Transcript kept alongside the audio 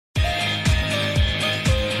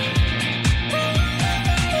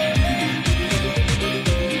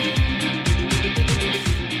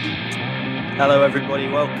Hello everybody,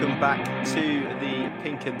 welcome back to the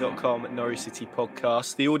Pinkin.com Norwich City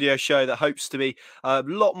Podcast, the audio show that hopes to be a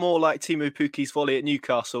lot more like Teemu Pukki's volley at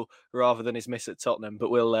Newcastle rather than his miss at Tottenham,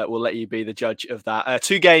 but we'll let you be the judge of that.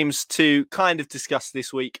 Two games to kind of discuss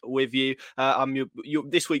this week with you. I'm your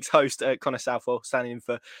this week's host, Connor Southwell, standing in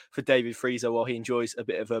for David Freezer while he enjoys a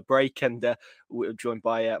bit of a break, and we're joined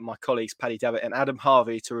by my colleagues Paddy Davitt and Adam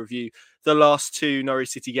Harvey to review the last two Norwich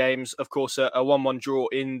City games. Of course, a 1-1 draw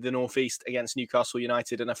in the North East against Newcastle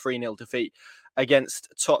United and a 3-0 defeat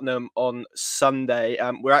against Tottenham on Sunday.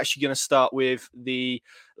 We're actually going to start with the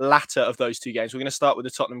latter of those two games. We're going to start with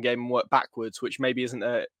the Tottenham game and work backwards, which maybe isn't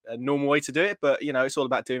a normal way to do it, but you know, it's all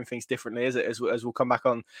about doing things differently, is it? As we'll come back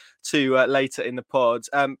on to later in the pod.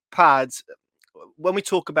 Pads, when we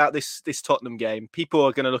talk about this Tottenham game, people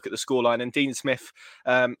are going to look at the scoreline, and Dean Smith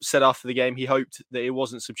said after the game he hoped that it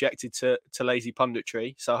wasn't subjected to lazy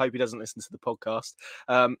punditry. So I hope he doesn't listen to the podcast.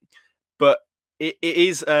 But it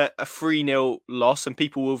is a 3-0 loss, and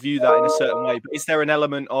people will view that in a certain way. But is there an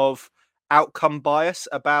element of outcome bias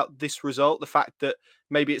about this result? The fact that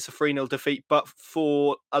maybe it's a 3-0 defeat, but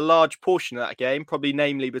for a large portion of that game, probably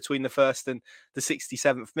namely between the first and the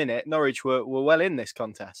 67th minute, Norwich were well in this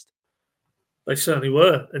contest. They certainly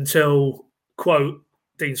were, until, quote,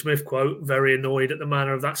 Dean Smith, quote, very annoyed at the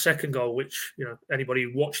manner of that second goal, which, you know, anybody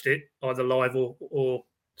who watched it, either live or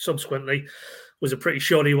subsequently, was a pretty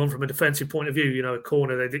shoddy one from a defensive point of view. You know, a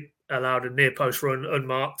corner, they allowed a near post run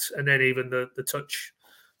unmarked, and then even the touch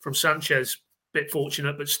from Sanchez, bit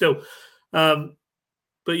fortunate, but still.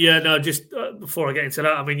 But yeah, no, just before I get into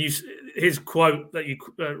that, I mean, his quote that you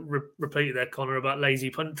repeated there, Connor, about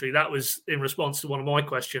lazy punditry, that was in response to one of my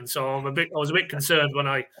questions. So I was a bit concerned when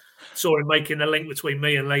I saw him making the link between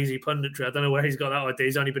me and lazy punditry. I don't know where he's got that idea.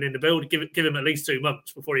 He's only been in the build. Give him at least 2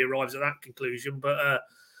 months before he arrives at that conclusion. But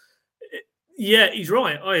yeah, he's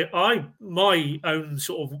right. My own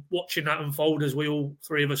sort of watching that unfold, as we all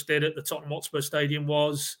three of us did at the Tottenham Hotspur Stadium,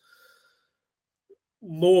 was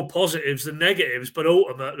more positives than negatives, but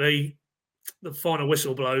ultimately the final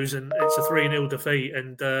whistle blows and it's a 3-0 defeat,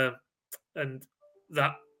 and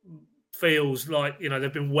that feels like, you know,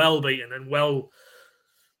 they've been well beaten and well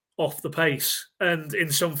off the pace, and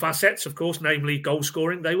in some facets, of course, namely goal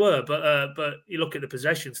scoring, they were, but you look at the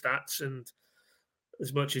possession stats, and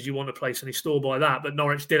as much as you want to place any store by that, but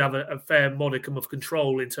Norwich did have a fair modicum of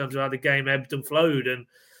control in terms of how the game ebbed and flowed, and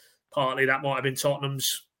partly that might have been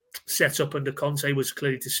Tottenham's set up under Conte, was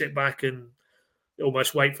clearly to sit back and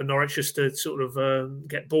almost wait for Norwich just to sort of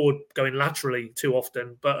get bored going laterally too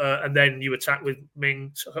often. But and then you attack with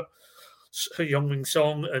Heung-min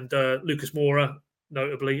Son and Lucas Moura,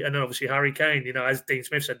 notably, and then obviously Harry Kane. You know, as Dean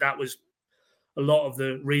Smith said, that was a lot of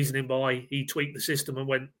the reasoning why he tweaked the system and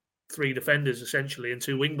went 3 defenders essentially and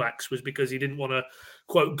 2 wing backs, was because he didn't want to,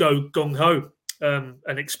 quote, go gung-ho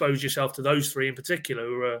and expose yourself to those 3 in particular,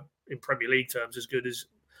 who are in Premier League terms as good as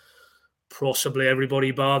possibly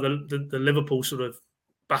everybody bar the Liverpool sort of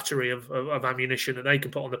battery of ammunition that they can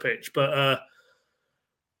put on the pitch. But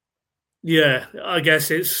yeah, I guess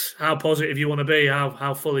it's how positive you want to be,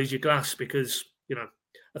 how full is your glass, because, you know,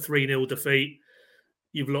 a 3-0 defeat,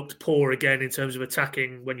 you've looked poor again in terms of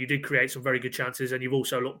attacking when you did create some very good chances, and you've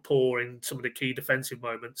also looked poor in some of the key defensive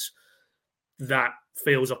moments. That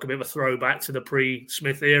feels like a bit of a throwback to the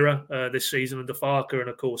pre-Smith era this season under Farke, and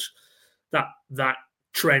of course that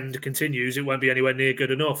trend continues. It won't be anywhere near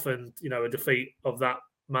good enough, and you know, a defeat of that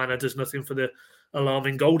manner does nothing for the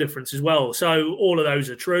alarming goal difference as well. So all of those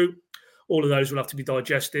are true. All of those will have to be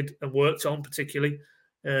digested and worked on, particularly.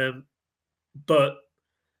 But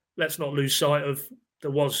let's not lose sight of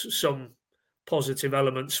there was some positive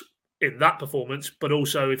elements in that performance, but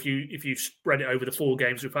also if you spread it over the 4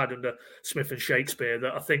 games we've had under Smith and Shakespeare,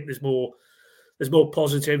 that I think there's more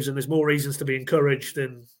positives and there's more reasons to be encouraged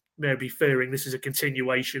than maybe fearing this is a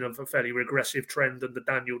continuation of a fairly regressive trend under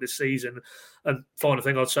Daniel this season. And final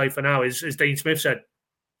thing I'd say for now is, as Dean Smith said,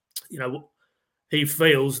 you know, he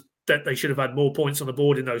feels that they should have had more points on the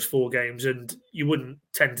board in those 4 games, and you wouldn't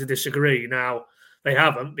tend to disagree. Now, they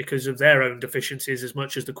haven't because of their own deficiencies as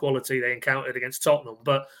much as the quality they encountered against Tottenham.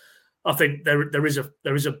 But I think there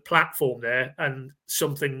is a platform there, and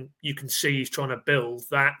something you can see he's trying to build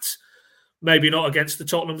that maybe not against the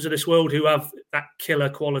Tottenhams of this world who have that killer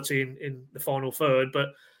quality in the final third, but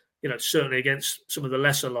you know, certainly against some of the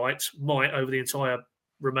lesser lights, might over the entire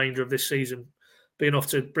remainder of this season be enough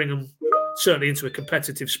to bring them certainly into a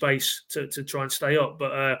competitive space to try and stay up.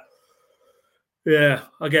 But yeah,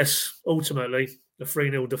 I guess ultimately a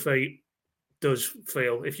 3-0 defeat does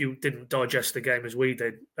feel, if you didn't digest the game as we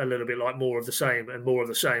did, a little bit like more of the same, and more of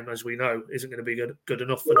the same, as we know, isn't going to be good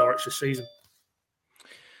enough for Norwich this season.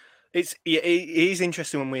 It is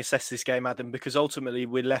interesting when we assess this game, Adam, because ultimately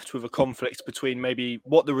we're left with a conflict between maybe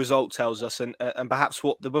what the result tells us and perhaps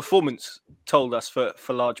what the performance told us for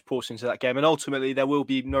large portions of that game. And ultimately, there will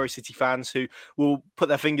be Norwich City fans who will put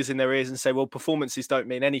their fingers in their ears and say, well, performances don't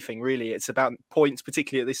mean anything, really. It's about points,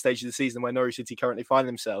 particularly at this stage of the season where Norwich City currently find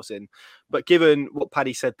themselves in. But given what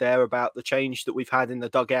Paddy said there about the change that we've had in the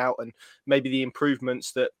dugout and maybe the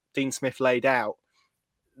improvements that Dean Smith laid out,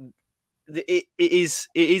 it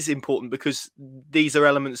is important because these are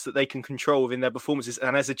elements that they can control within their performances.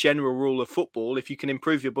 And as a general rule of football, if you can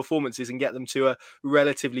improve your performances and get them to a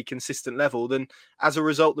relatively consistent level, then as a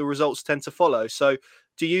result, the results tend to follow. So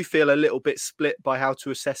do you feel a little bit split by how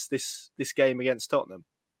to assess this game against Tottenham?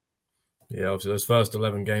 Yeah, obviously those first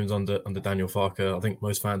 11 games under Daniel Farke, I think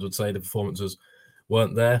most fans would say the performances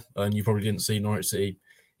weren't there, and you probably didn't see Norwich City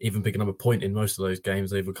even picking up a point in most of those games.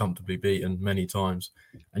 They were comfortably beaten many times.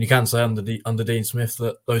 And you can say under Dean Smith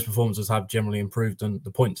that those performances have generally improved, and the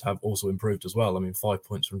points have also improved as well. I mean, 5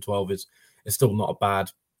 points from 12 is still not a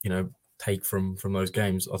bad, take from those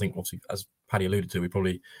games. I think, obviously, as Paddy alluded to, we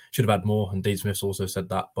probably should have had more, and Dean Smith's also said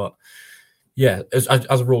that. But yeah, as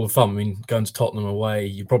a rule of thumb, I mean, going to Tottenham away,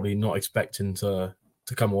 you're probably not expecting to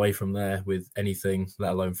come away from there with anything,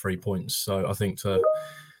 let alone 3 points. So I think to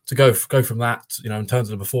go from that, in terms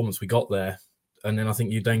of the performance we got there, and then I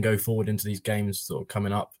think you then go forward into these games sort of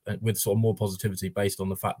coming up with sort of more positivity based on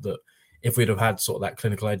the fact that if we'd have had sort of that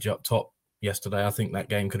clinical edge up top yesterday, I think that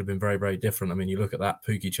game could have been very, very different. I mean, you look at that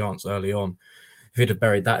Pukki chance early on. If he'd have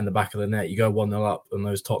buried that in the back of the net, you go 1-0 up, and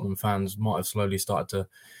those Tottenham fans might have slowly started to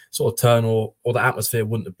sort of turn, or the atmosphere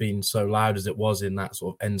wouldn't have been so loud as it was in that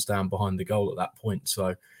sort of end stand behind the goal at that point.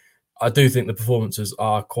 So I do think the performances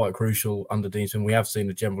are quite crucial under Dean Smith. We have seen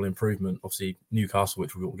a general improvement. Obviously, Newcastle,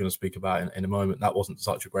 which we're going to speak about in a moment, that wasn't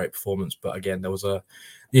such a great performance. But again, there was the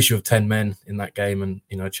issue of 10 men in that game, and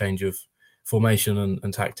a change of formation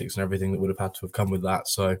and tactics and everything that would have had to have come with that.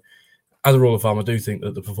 So as a rule of thumb, I do think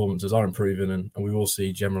that the performances are improving, and we will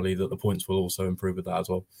see generally that the points will also improve with that as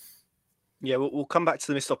well. Yeah, we'll come back to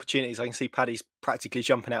the missed opportunities. I can see Paddy's practically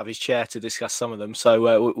jumping out of his chair to discuss some of them.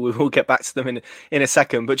 So we'll get back to them in a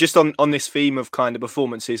second. But just on this theme of kind of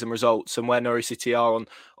performances and results and where Norwich City are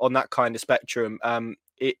on that kind of spectrum,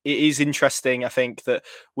 it is interesting, I think, that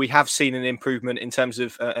we have seen an improvement in terms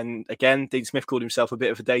of, and again, Dean Smith called himself a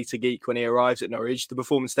bit of a data geek when he arrives at Norwich. The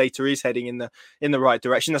performance data is heading in the right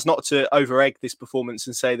direction. That's not to over-egg this performance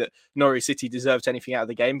and say that Norwich City deserved anything out of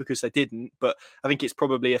the game, because they didn't. But I think it's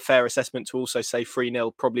probably a fair assessment to also say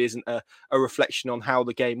 3-0 probably isn't a reflection on how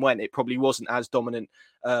the game went. It probably wasn't as dominant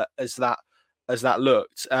as that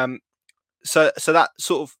looked. So that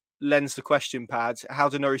sort of lends the question, Pad, how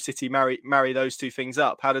do Norwich City marry those two things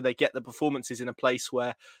up? How do they get the performances in a place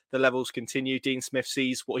where the levels continue? Dean Smith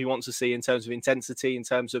sees what he wants to see in terms of intensity, in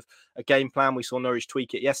terms of a game plan. We saw Norwich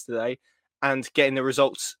tweak it yesterday, and getting the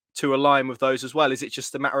results to align with those as well. Is it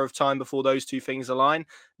just a matter of time before those two things align?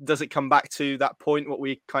 Does it come back to that point, what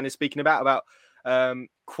we're kind of speaking about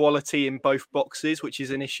quality in both boxes, which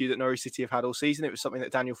is an issue that Norwich City have had all season? It was something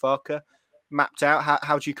that Daniel Farke mapped out.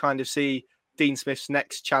 How do you kind of see Dean Smith's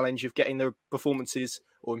next challenge of getting the performances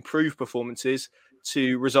or improved performances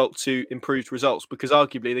to result to improved results? Because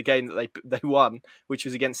arguably the game that they won, which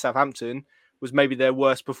was against Southampton, was maybe their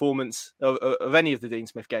worst performance of any of the Dean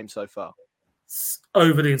Smith games so far.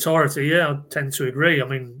 Over the entirety, yeah, I tend to agree. I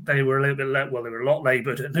mean, they were a little bit they were a lot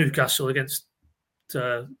laboured at Newcastle against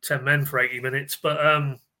 10 men for 80 minutes,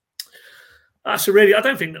 but that's a really. I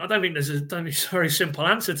don't think there's a very simple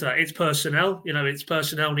answer to that. It's personnel. It's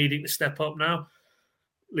personnel needing to step up now.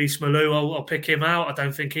 Lys Malou, I'll pick him out. I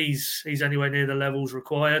don't think he's anywhere near the levels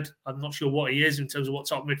required. I'm not sure what he is in terms of what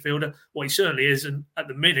top midfielder. What he certainly is, and at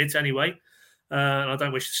the minute anyway. And I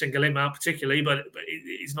don't wish to single him out particularly, but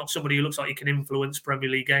he's not somebody who looks like he can influence Premier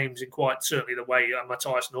League games in quite certainly the way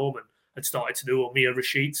Matthias Norman had started to do, or Mia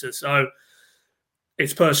Rashica. So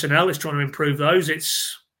it's personnel. It's trying to improve those.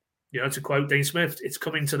 It's, to quote Dean Smith, it's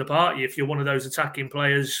coming to the party. If you're one of those attacking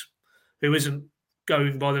players who isn't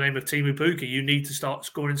going by the name of Teemu Pukki, you need to start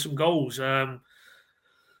scoring some goals.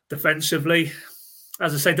 Defensively,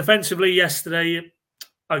 as I say, yesterday,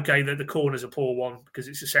 okay, the corner's a poor one because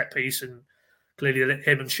it's a set piece, and clearly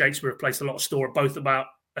him and Shakespeare have placed a lot of store both about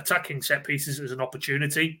attacking set pieces as an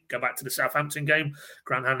opportunity. Go back to the Southampton game.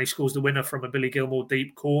 Grant Hanley scores the winner from a Billy Gilmore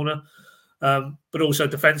deep corner. But also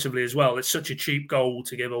defensively as well. It's such a cheap goal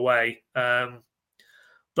to give away.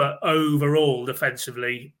 But overall,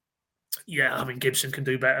 defensively, yeah, I mean, Gibson can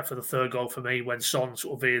do better for the third goal for me when Son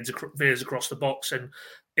sort of veers across the box, and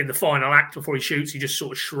in the final act before he shoots, he just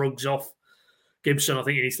sort of shrugs off Gibson. I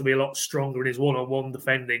think he needs to be a lot stronger in his one-on-one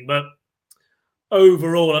defending. But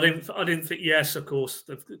overall, I didn't think. Yes, of course,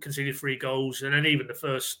 they've conceded 3 goals, and then even the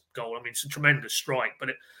first goal. I mean, it's a tremendous strike, but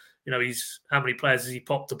he's how many players has he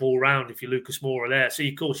popped the ball around? If you Lucas Moura there, so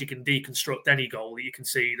of course you can deconstruct any goal that you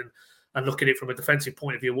concede and look at it from a defensive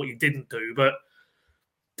point of view, what you didn't do. But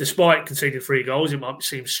despite conceding 3 goals, it might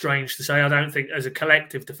seem strange to say. I don't think as a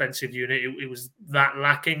collective defensive unit it was that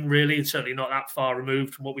lacking. Really, it's certainly not that far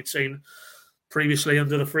removed from what we'd seen previously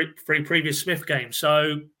under the 3 previous Smith games.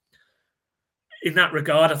 So, in that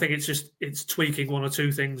regard, I think it's tweaking 1 or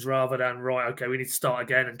 2 things rather than right. Okay, we need to start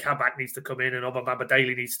again, and Kabak needs to come in, and Obama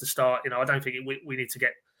Daly needs to start. I don't think we need to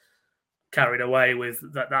get carried away with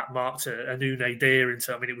that marked a new nadir.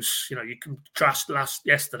 I mean, it was you contrast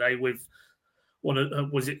yesterday with one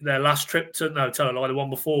of was it their last trip to the one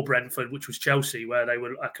before Brentford, which was Chelsea, where they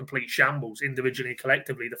were a complete shambles individually,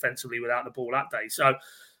 collectively, defensively without the ball that day. So,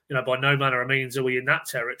 by no manner of means are we in that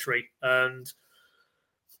territory. And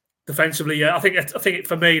defensively, yeah, I think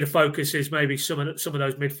for me the focus is maybe some of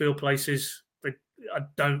those midfield places. I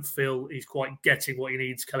don't feel he's quite getting what he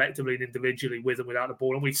needs collectively and individually with and without the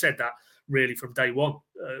ball. And we said that really from day one,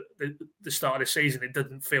 the start of the season. It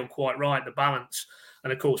didn't feel quite right, the balance.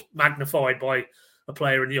 And of course, magnified by a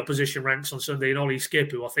player in the opposition ranks on Sunday, and Ollie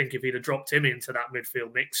Skip, who I think if he'd have dropped him into that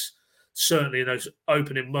midfield mix, certainly in those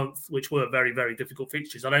opening months, which were very, very difficult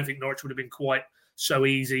fixtures, I don't think Norwich would have been quite so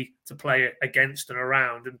easy to play against and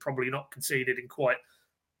around, and probably not conceded in quite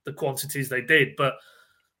the quantities they did. But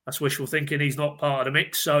that's wishful thinking. He's not part of the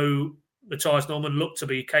mix. So Matthias Norman looked to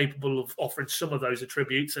be capable of offering some of those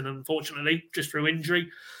attributes. And unfortunately, just through injury,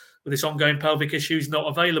 with this ongoing pelvic issue, he's not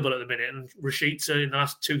available at the minute. And Rashica in the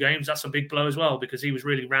last 2 games, that's a big blow as well, because he was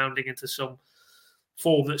really rounding into some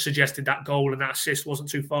form that suggested that goal and that assist wasn't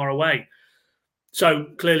too far away. So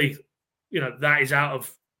clearly, that is out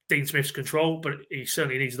of Dean Smith's control, but he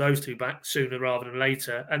certainly needs those 2 back sooner rather than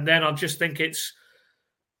later. And then I just think it's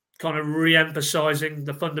kind of re-emphasising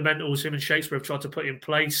the fundamentals him and Shakespeare have tried to put in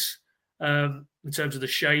place in terms of the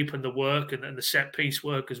shape and the work and the set-piece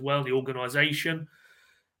work as well, the organisation.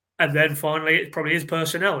 And then finally, it probably is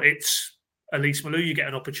personnel. It's Elise Malou, you get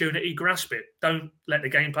an opportunity, grasp it. Don't let the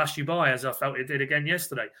game pass you by, as I felt it did again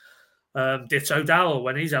yesterday. Ditto Dowell,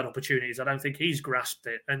 when he's had opportunities, I don't think he's grasped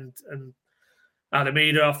it. And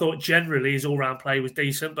Alameda, I thought generally his all-round play was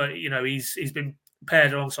decent, but he's been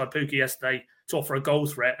paired alongside Pukki yesterday to offer a goal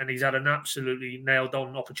threat, and he's had an absolutely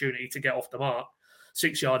nailed-on opportunity to get off the mark.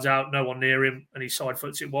 6 yards out, no one near him, and he side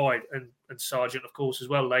foots it wide, and Sargent, of course, as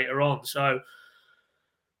well later on. So,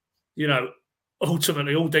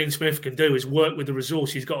 ultimately, all Dean Smith can do is work with the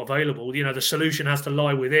resource he's got available. The solution has to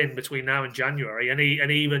lie within between now and January, and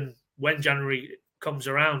even when January comes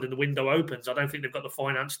around and the window opens, I don't think they've got the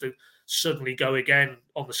finance to suddenly go again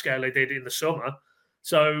on the scale they did in the summer.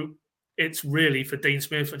 So it's really for Dean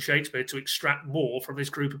Smith and Shakespeare to extract more from this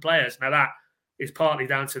group of players. Now, that is partly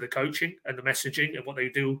down to the coaching and the messaging and what they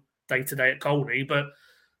do day to day at Colney. But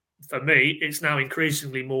for me, it's now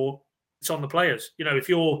increasingly more, it's on the players. If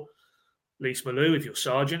you're Lise Malou, if you're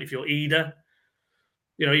Sargent, if you're Ida,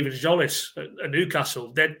 even Jolis at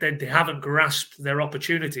Newcastle, they haven't grasped their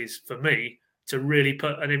opportunities, for me, to really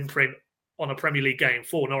put an imprint on a Premier League game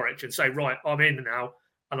for Norwich and say, right, I'm in now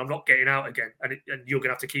and I'm not getting out again. And you're going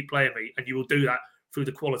to have to keep playing me. And you will do that through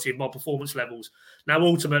the quality of my performance levels. Now,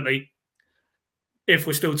 ultimately, if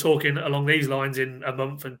we're still talking along these lines in a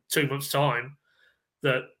month and 2 months' time,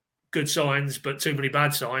 that good signs but too many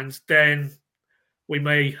bad signs, then we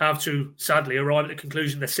may have to, sadly, arrive at the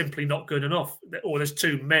conclusion they're simply not good enough, or there's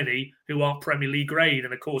too many who aren't Premier League grade.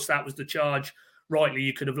 And, of course, that was the charge, rightly,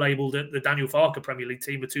 you could have labelled it the Daniel Farke Premier League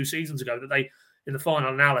team of 2 seasons ago, that they, in the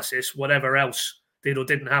final analysis, whatever else did or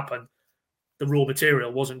didn't happen, the raw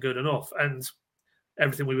material wasn't good enough. And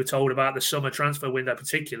everything we were told about the summer transfer window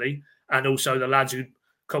particularly, and also the lads who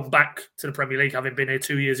come back to the Premier League having been here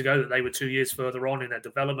 2 years ago, that they were 2 years further on in their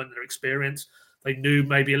development and their experience. They knew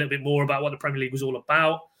maybe a little bit more about what the Premier League was all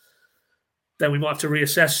about. Then we might have to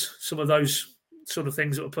reassess some of those sort of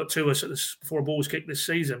things that were put to us before a ball was kicked this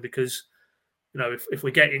season, because, if we're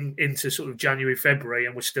getting into sort of January, February,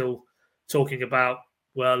 and we're still talking about,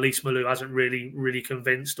 well, Lise Malou hasn't really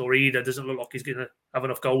convinced, or Ida doesn't look like he's going to have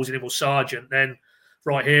enough goals in him, or Sargent, then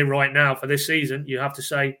right here, right now, for this season, you have to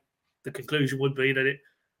say the conclusion would be that it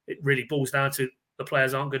really boils down to the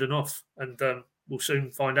players aren't good enough. And we'll soon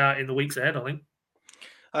find out in the weeks ahead, I think.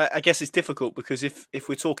 I guess it's difficult because if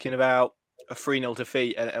we're talking about a 3-0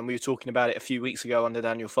 defeat, and we were talking about it a few weeks ago under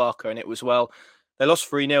Daniel Farke, and it was, well, they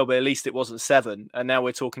lost 3-0, but at least it wasn't 7. And now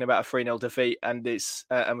we're talking about a 3-0 defeat, and it's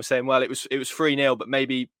and we're saying, well, it was 3-0, but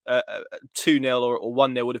maybe 2-0 or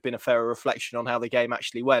 1-0 would have been a fairer reflection on how the game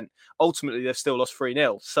actually went. Ultimately, they've still lost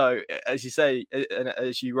 3-0. So, as you say, and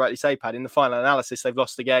as you rightly say, Pad, in the final analysis, they've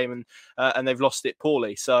lost the game and they've lost it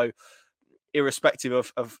poorly. So,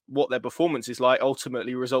 irrespective of what their performance is like,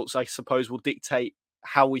 ultimately results, I suppose, will dictate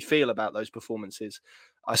how we feel about those performances,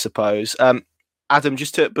 I suppose. Adam,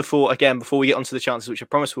 just before we get onto the chances, which I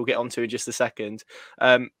promise we'll get onto in just a second,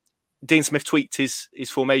 Dean Smith tweaked his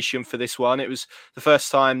formation for this one. It was the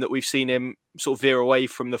first time that we've seen him sort of veer away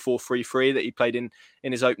from the 4-3-3 that he played in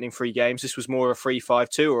his opening 3 games. This was more a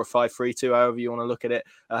 3-5-2 or a 5-3-2, however you want to look at it.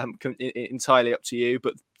 Entirely up to you.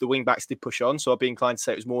 But the wing backs did push on, so I'd be inclined to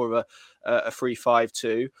say it was more of a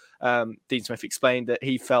 3-5-2. Dean Smith explained that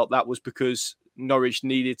he felt that was because Norwich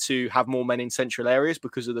needed to have more men in central areas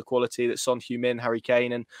because of the quality that Son Heung-min, Harry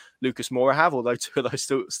Kane and Lucas Moura have, although 2 of those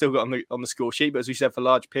still got on the score sheet. But as we said, for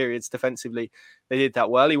large periods defensively, they did that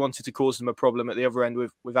well. He wanted to cause them a problem at the other end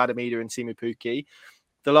with Adam Idah and Teemu Pukki.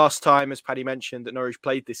 The last time, as Paddy mentioned, that Norwich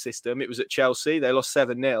played this system, it was at Chelsea. They lost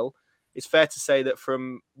 7-0. It's fair to say that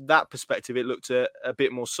from that perspective, it looked a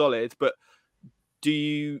bit more solid. But do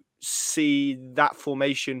you see that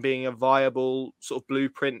formation being a viable sort of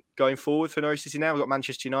blueprint going forward for Norwich City now? We've got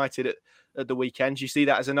Manchester United at the weekend. Do you see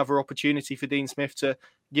that as another opportunity for Dean Smith to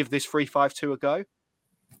give this 3-5-2 a go?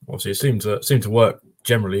 Obviously, it seemed to work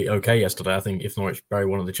generally okay yesterday. I think if Norwich buried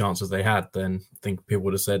one of the chances they had, then I think people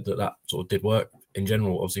would have said that sort of did work in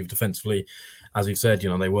general. Obviously, defensively, as you've said,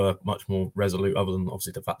 they were much more resolute, other than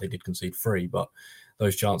obviously the fact they did concede 3, but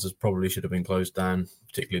those chances probably should have been closed down,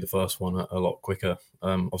 particularly the first one, a lot quicker.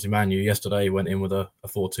 Obviously, Man U yesterday went in with a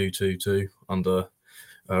 4-2-2-2 under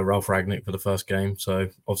Ralph Rangnick for the first game. So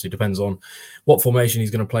obviously it depends on what formation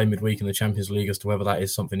he's going to play midweek in the Champions League as to whether that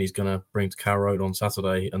is something he's going to bring to Carrow Road on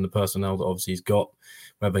Saturday, and the personnel that obviously he's got,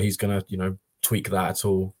 whether he's going to, tweak that at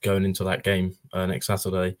all going into that game next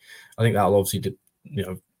Saturday. I think that'll obviously,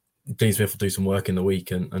 Dean Smith will do some work in the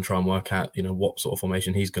week and try and work out, what sort of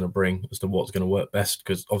formation he's going to bring as to what's going to work best.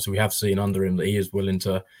 Because obviously we have seen under him that he is willing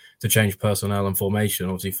to change personnel and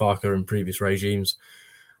formation. Obviously Farke in previous regimes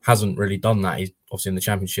hasn't really done that. He's obviously in the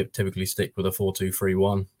Championship typically stick with a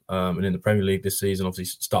 4-2-3-1. And in the Premier League this season, obviously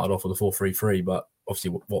started off with a 4-3-3, but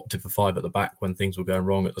obviously opted for 5 at the back when things were going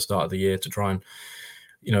wrong at the start of the year to try and,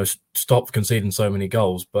 stop conceding so many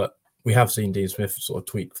goals. But we have seen Dean Smith sort of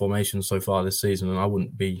tweak formations so far this season, and I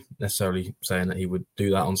wouldn't be necessarily saying that he would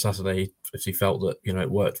do that on Saturday if he felt that,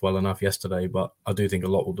 it worked well enough yesterday. But I do think a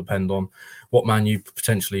lot will depend on what Man U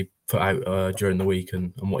potentially put out during the week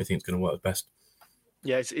and what he thinks is going to work best.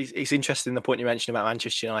 Yeah, it's interesting the point you mentioned about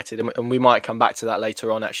Manchester United, and we might come back to that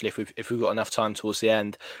later on, actually, if we've got enough time towards the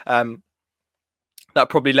end. That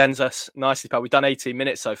probably lends us nicely, pal. We've done 18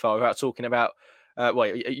 minutes so far without talking about,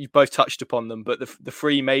 you both touched upon them, but the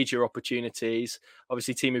 3 major opportunities,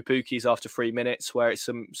 obviously Teemu Pukki's after 3 minutes, where it's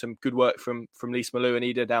some good work from Lys Malou and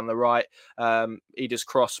Idah down the right. Idah's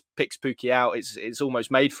cross picks Pukki out. It's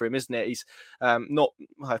almost made for him, isn't it? He's not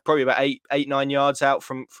probably about 8-9 yards out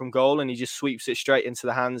from goal, and he just sweeps it straight into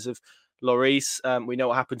the hands of Lloris. We know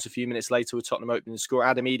what happens a few minutes later with Tottenham opening the score.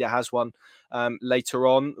 Adam Idah has one later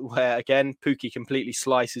on where, again, Pukki completely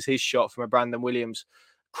slices his shot from a Brandon Williams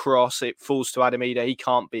cross. It falls to Adam Idah. He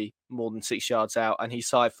can't be more than 6 yards out, and he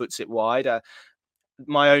side foots it wide.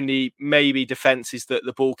 My only maybe defence is that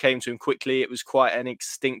the ball came to him quickly. It was quite an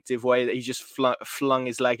instinctive way that he just flung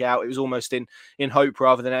his leg out. It was almost in hope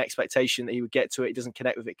rather than an expectation that he would get to it. He doesn't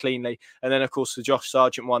connect with it cleanly. And then, of course, the Josh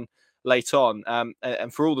Sargent one late on.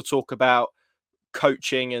 And for all the talk about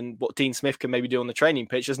coaching and what Dean Smith can maybe do on the training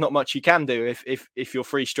pitch, there's not much you can do if your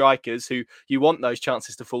 3 strikers who you want those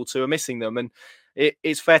chances to fall to are missing them. And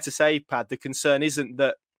it's fair to say, Pad, the concern isn't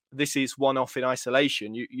that this is one-off in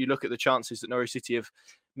isolation. You look at the chances that Norwich City have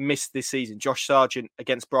missed this season. Josh Sargent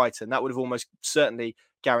against Brighton, that would have almost certainly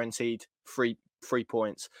guaranteed 3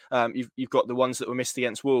 points. You've got the ones that were missed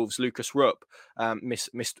against Wolves. Lucas Rupp missed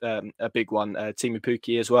a big one. Teemu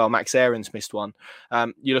Pukki as well. Max Aarons missed one.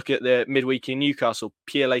 You look at the midweek in Newcastle.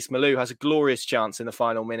 Pierre-Lys Malou has a glorious chance in the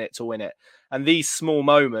final minute to win it. And these small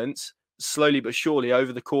moments, slowly but surely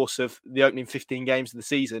over the course of the opening 15 games of the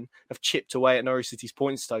season, have chipped away at Norwich City's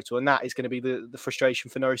points total. And that is going to be the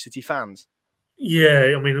frustration for Norwich City fans.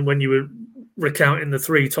 Yeah, I mean, when you were recounting the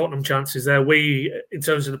 3 Tottenham chances there, in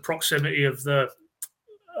terms of the proximity of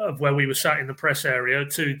where we were sat in the press area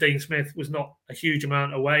to Dean Smith, was not a huge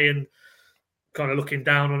amount away and kind of looking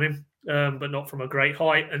down on him, but not from a great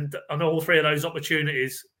height. And on all 3 of those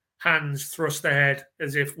opportunities, hands thrust ahead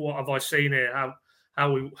as if, what have I seen here?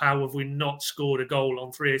 How have we not scored a goal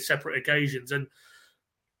on 3 separate occasions? And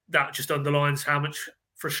that just underlines how much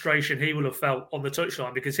frustration he will have felt on the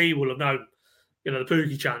touchline, because he will have known, the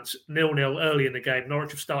Pukki chance, 0-0 early in the game.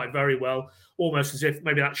 Norwich have started very well, almost as if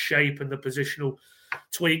maybe that shape and the positional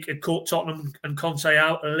tweak had caught Tottenham and Conte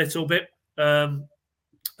out a little bit. And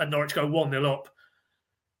Norwich go 1-0 up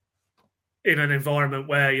in an environment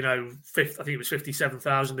where, I think it was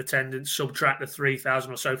 57,000 attendance, subtract the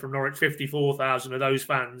 3,000 or so from Norwich, 54,000 of those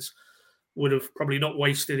fans would have probably not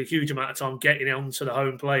wasted a huge amount of time getting onto the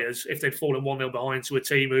home players if they'd fallen 1-0 behind to a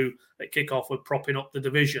team who at kick-off were propping up the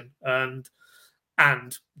division,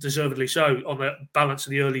 and deservedly so on the balance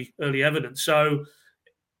of the early evidence. So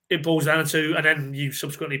it boils down to, and then you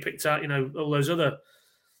subsequently picked out, all those other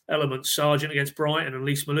elements, Sargent against Brighton and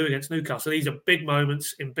Lees-Malou against Newcastle. These are big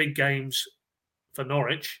moments in big games for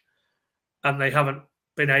Norwich, and they haven't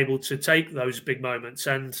been able to take those big moments.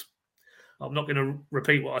 And I'm not going to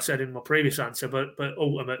repeat what I said in my previous answer, but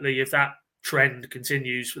ultimately, if that trend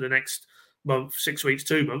continues for the next month, 6 weeks,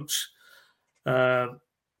 2 months,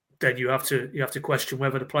 then you have to question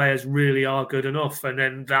whether the players really are good enough, and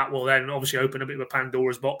then that will then obviously open a bit of a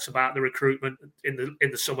Pandora's box about the recruitment in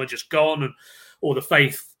the summer just gone, and or the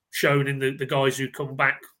faith shown in the guys who come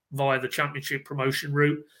back via the Championship promotion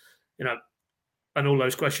route, and all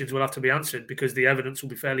those questions will have to be answered because the evidence will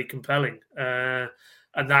be fairly compelling, and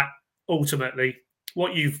that ultimately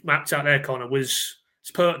what you've mapped out there, Connor, it's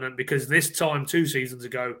pertinent because this time 2 seasons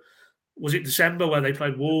ago, was it December where they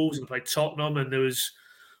played Wolves and played Tottenham, and there was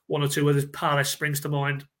 1 or 2 others. Palace springs to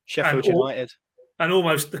mind. Sheffield United. And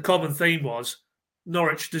almost the common theme was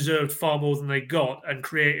Norwich deserved far more than they got and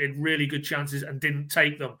created really good chances and didn't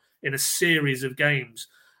take them in a series of games.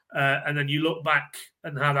 And then you look back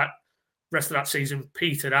and how that rest of that season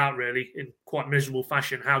petered out really in quite miserable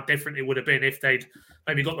fashion, how different it would have been if they'd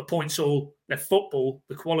maybe got the points all their football,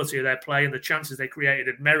 the quality of their play and the chances they created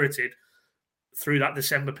had merited through that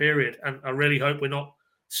December period. And I really hope we're not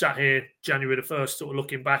sat here January the 1st sort of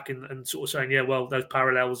looking back and sort of saying, yeah, well, those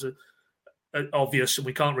parallels are obvious and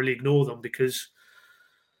we can't really ignore them because,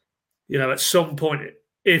 at some point,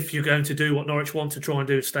 if you're going to do what Norwich want to try and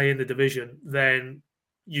do, stay in the division, then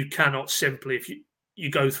you cannot simply, if you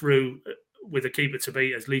go through with a keeper to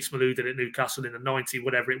beat, as Lees-Malou did at Newcastle in the 90,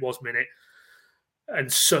 whatever it was, minute,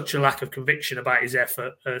 and such a lack of conviction about his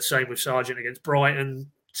effort. Same with Sargent against Brighton,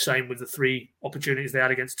 same with the 3 opportunities they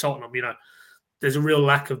had against Tottenham. There's a real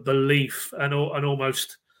lack of belief and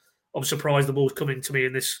almost, I'm surprised the ball's coming to me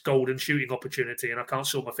in this golden shooting opportunity and I can't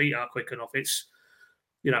sort my feet out quick enough. It's,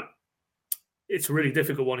 it's a really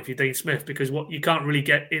difficult one if you're Dean Smith because what you can't really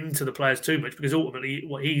get into the players too much because ultimately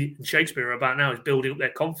what he and Shakespeare are about now is building up their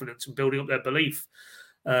confidence and building up their belief.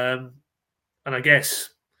 And I guess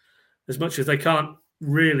as much as they can't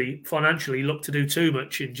really financially look to do too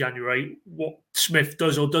much in January, what Smith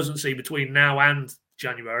does or doesn't see between now and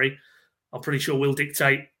January, I'm pretty sure will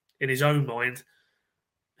dictate in his own mind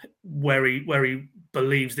where he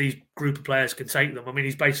believes these group of players can take them. I mean,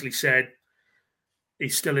 he's basically said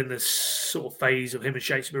he's still in this sort of phase of him and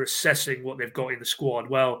Shakespeare assessing what they've got in the squad.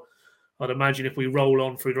 Well, I'd imagine if we roll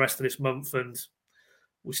on through the rest of this month and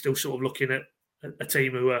we're still sort of looking at a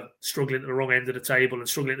team who are struggling at the wrong end of the table and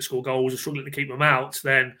struggling to score goals and struggling to keep them out,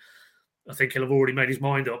 then I think he'll have already made his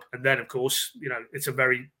mind up. And then, of course, it's a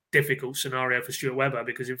very difficult scenario for Stuart Webber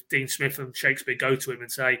because if Dean Smith and Shakespeare go to him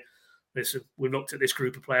and say, listen, we've looked at this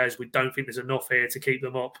group of players, we don't think there's enough here to keep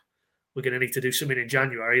them up, we're going to need to do something in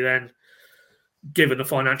January, then given the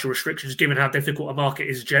financial restrictions, given how difficult a market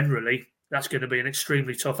is generally, that's going to be an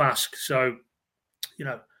extremely tough ask. So,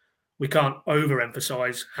 we can't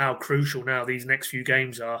overemphasize how crucial now these next few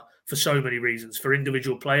games are for so many reasons, for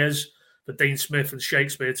individual players, for Dean Smith and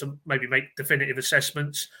Shakespeare to maybe make definitive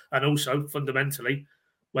assessments, and also fundamentally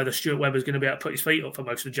whether Stuart Webber's going to be able to put his feet up for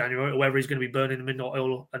most of January or whether he's going to be burning the midnight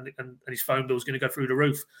oil and his phone bill is going to go through the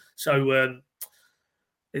roof. So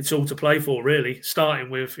it's all to play for, really, starting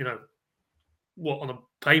with, what on a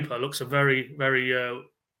paper looks a very, very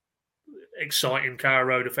exciting Carrow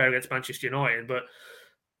Road affair against Manchester United. But,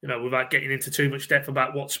 without getting into too much depth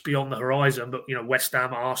about what's beyond the horizon, but, West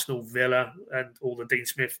Ham, Arsenal, Villa and all the Dean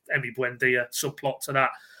Smith, Emi Buendia subplot to that.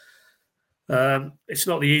 It's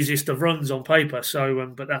not the easiest of runs on paper,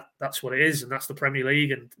 so but that's what it is, and that's the Premier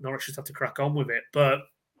League, and Norwich just have to crack on with it. But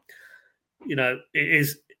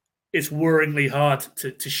it's worryingly hard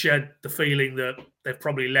to shed the feeling that they've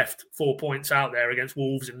probably left 4 points out there against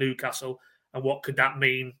Wolves and Newcastle, and what could that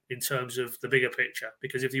mean in terms of the bigger picture?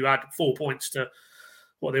 Because if you add 4 points to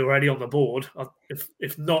what they were already on the board,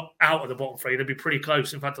 if not out of the bottom 3, they'd be pretty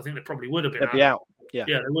close. In fact, I think they probably would have been out. Yeah,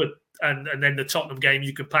 they would. And then the Tottenham game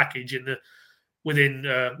you could package in within,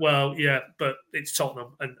 but it's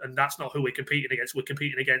Tottenham, and that's not who we're competing against. We're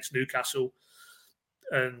competing against Newcastle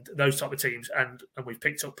and those type of teams, and we've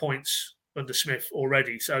picked up points under Smith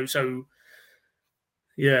already. So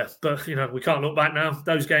yeah, but we can't look back now.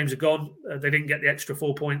 Those games are gone. They didn't get the extra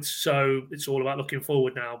 4 points, so it's all about looking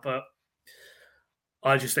forward now. But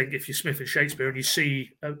I just think if you're Smith and Shakespeare and you see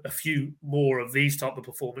a few more of these type of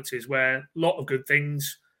performances where a lot of good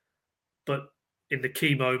things, but in the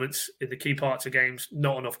key moments, in the key parts of games,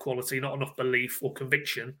 not enough quality, not enough belief or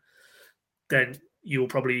conviction, then you'll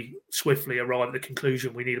probably swiftly arrive at the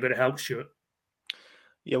conclusion we need a bit of help, Stuart.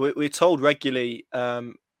 Yeah, we're told regularly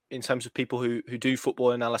in terms of people who do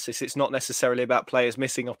football analysis, it's not necessarily about players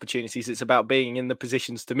missing opportunities. It's about being in the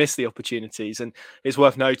positions to miss the opportunities. And it's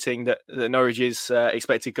worth noting that Norwich's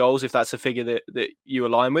expected goals, if that's a figure that you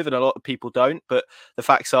align with, and a lot of people don't, but the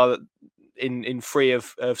facts are that in 3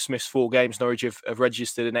 of Smith's 4 games, Norwich have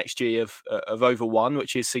registered an XG of over 1,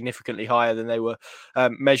 which is significantly higher than they were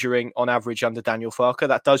measuring on average under Daniel Farke.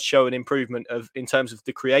 That does show an improvement in terms of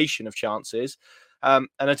the creation of chances. And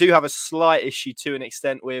I do have a slight issue to an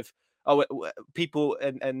extent with people,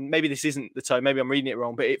 and maybe this isn't the tone, maybe I'm reading it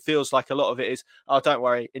wrong, but it feels like a lot of it is, don't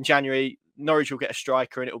worry, in January, Norwich will get a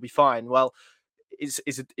striker and it will be fine. Well,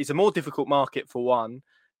 it's a more difficult market for one.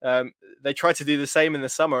 They tried to do the same in the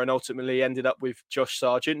summer and ultimately ended up with Josh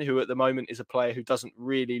Sargent, who at the moment is a player who doesn't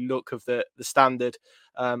really look of the standard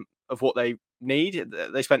of what they need.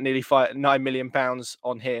 They spent nearly £9 million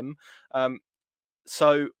on him.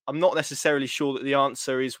 So I'm not necessarily sure that the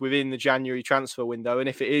answer is within the January transfer window. And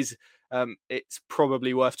if it is, it's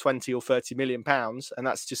probably worth 20 or 30 million pounds. And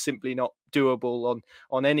that's just simply not doable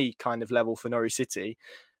on any kind of level for Norwich City.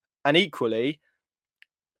 And equally,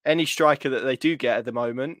 any striker that they do get at the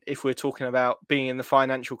moment, if we're talking about being in the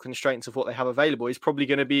financial constraints of what they have available, is probably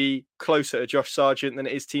going to be closer to Josh Sargent than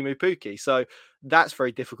it is Teemu Pukki. So that's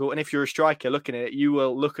very difficult. And if you're a striker looking at it, you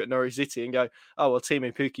will look at Norwich City and go, oh, well,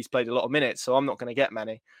 Teemu Pukki's played a lot of minutes, so I'm not going to get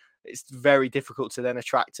many. It's very difficult to then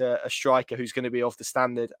attract a striker who's going to be of the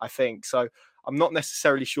standard, I think. So I'm not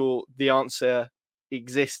necessarily sure the answer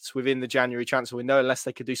exists within the January transfer window, unless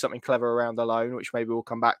they could do something clever around the loan, which maybe we'll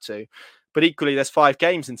come back to. But equally, there's 5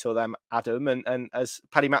 games until then, Adam. And as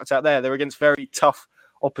Paddy mapped out there, they're against very tough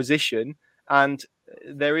opposition. And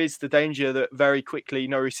there is the danger that very quickly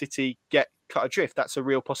Norwich City get cut adrift. That's a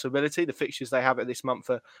real possibility. The fixtures they have at this month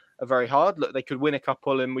are very hard. Look, they could win a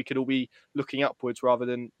couple and we could all be looking upwards rather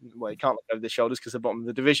than, well, you can't look over their shoulders because they're bottom of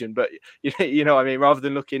the division. But you know what I mean? Rather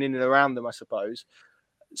than looking in and around them, I suppose.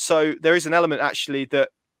 So there is an element actually that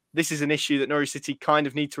this is an issue that Norwich City kind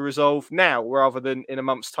of need to resolve now rather than in a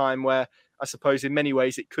month's time, where I suppose in many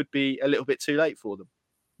ways it could be a little bit too late for them.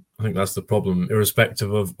 I think that's the problem,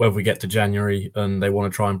 irrespective of whether we get to January and they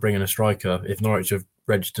want to try and bring in a striker. If Norwich have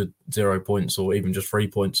registered 0 points or even just 3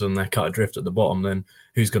 points and they're cut adrift at the bottom, then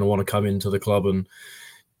who's going to want to come into the club? And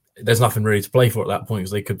there's nothing really to play for at that point,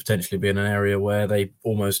 because they could potentially be in an area where they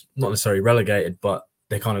almost, not necessarily relegated, but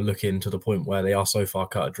they kind of look into the point where they are so far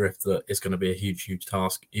cut adrift that it's going to be a huge, huge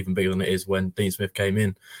task, even bigger than it is when Dean Smith came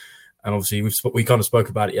in. And obviously, we kind of spoke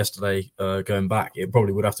about it yesterday, going back. It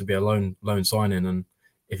probably would have to be a loan signing. And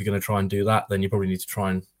if you're going to try and do that, then you probably need to try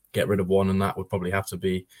and get rid of one. And that would probably have to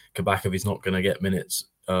be Kabak if he's not going to get minutes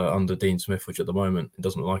under Dean Smith, which at the moment, it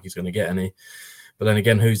doesn't look like he's going to get any. But then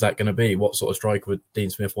again, who's that going to be? What sort of striker would Dean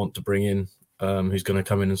Smith want to bring in? Who's going to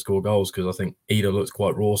come in and score goals? Because I think Ida looks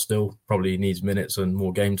quite raw still, probably needs minutes and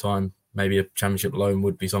more game time. Maybe a championship loan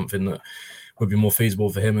would be something that would be more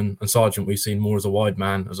feasible for him. And Sargent, we've seen more as a wide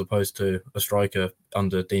man as opposed to a striker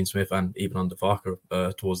under Dean Smith and even under Farke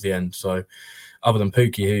towards the end. So other than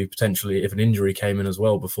Pukki, who potentially, if an injury came in as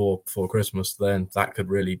well before Christmas, then that could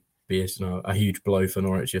really be a huge blow for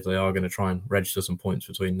Norwich if they are going to try and register some points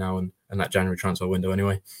between now and that January transfer window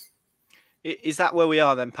anyway. Is that where we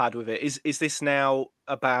are then, Pad, with it? Is this now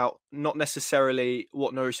about not necessarily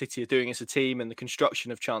what Norwich City are doing as a team and the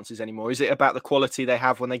construction of chances anymore? Is it about the quality they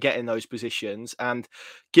have when they get in those positions? And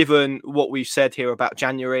given what we've said here about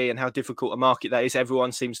January and how difficult a market that is,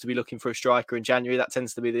 everyone seems to be looking for a striker in January. That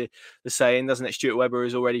tends to be the saying, doesn't it? Stuart Webber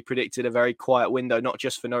has already predicted a very quiet window, not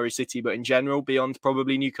just for Norwich City, but in general, beyond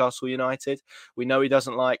probably Newcastle United. We know he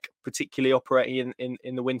doesn't like particularly operating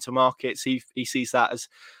in the winter markets. He sees that as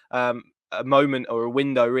a moment or a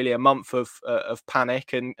window, really a month of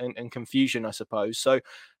panic and confusion, I suppose. So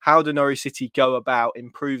how do Norwich City go about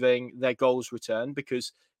improving their goals return?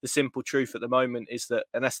 Because the simple truth at the moment is that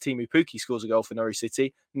unless Teemu Pukki scores a goal for Norwich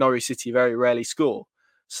City very rarely score.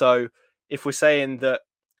 So if we're saying that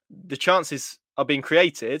the chances are being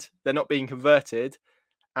created, they're not being converted,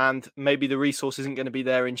 and maybe the resource isn't going to be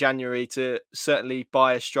there in January to certainly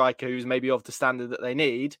buy a striker who's maybe of the standard that they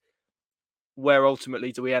need, where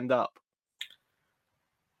ultimately do we end up?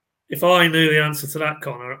 If I knew the answer to that,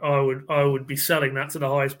 Connor, I would be selling that to the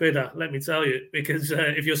highest bidder, let me tell you. Because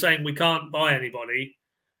if you're saying we can't buy anybody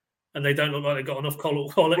and they don't look like they've got enough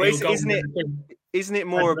quality well, isn't it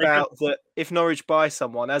more about that if Norwich buy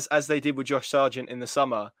someone, as they did with Josh Sargent in the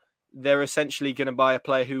summer, they're essentially going to buy a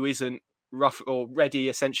player who isn't rough or ready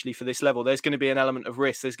essentially for this level. There's going to be an element of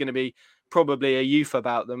risk. There's going to be probably a youth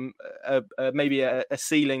about them, maybe a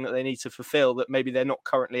ceiling that they need to fulfill that maybe they're not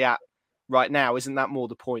currently at right now. Isn't that more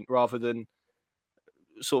the point rather than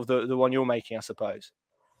sort of the one you're making, I suppose?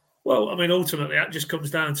 Well, I mean, ultimately, that just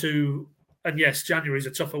comes down to, and yes, January is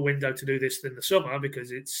a tougher window to do this than the summer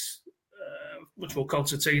because it's much more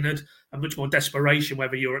concertinaed and much more desperation,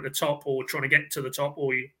 whether you're at the top or trying to get to the top,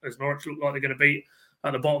 or you, as Norwich look like they're going to be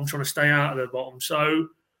at the bottom, trying to stay out of the bottom. So,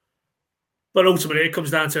 but ultimately, it comes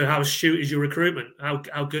down to how astute is your recruitment,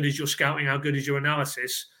 how good is your scouting, how good is your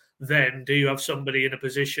analysis. Then, do you have somebody in a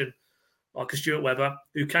position like a Stuart Webber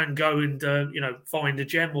who can go and find a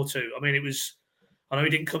gem or two? I mean, I know he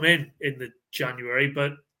didn't come in the January,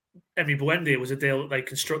 but Emi Buendia was a deal that they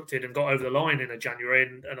constructed and got over the line in a January,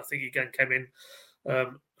 and I think he again came in a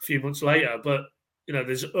few months later. But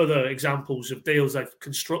there's other examples of deals they've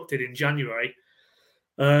constructed in January,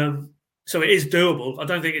 so it is doable. I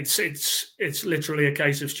don't think it's literally a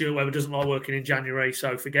case of Stuart Webber doesn't like working in January,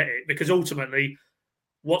 so forget it. Because ultimately,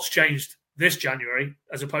 what's changed this January,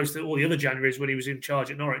 as opposed to all the other Januaries when he was in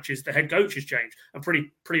charge at Norwich, is the head coach has changed, and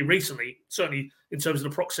pretty recently, certainly in terms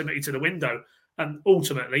of the proximity to the window. And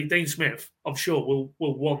ultimately, Dean Smith, I'm sure, will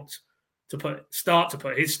want to start to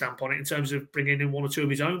put his stamp on it in terms of bringing in one or two of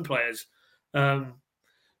his own players,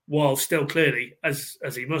 while still clearly, as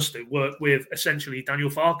he must do, work with essentially Daniel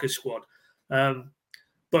Farke's squad.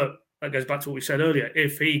 But that goes back to what we said earlier.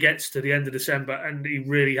 If he gets to the end of December and he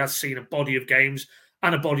really has seen a body of games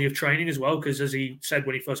and a body of training as well, because as he said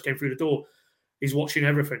when he first came through the door, he's watching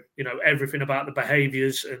everything, everything about the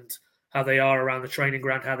behaviours and how they are around the training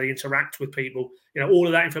ground, how they interact with people. All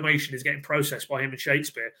of that information is getting processed by him and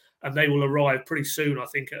Shakespeare, and they will arrive pretty soon, I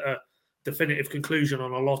think, at a definitive conclusion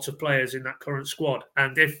on a lot of players in that current squad.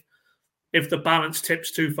 And if the balance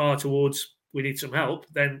tips too far towards we need some help,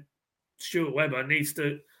 then Stuart Webber needs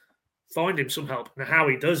to find him some help. Now, how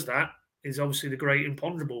he does that is obviously the great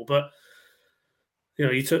imponderable. But,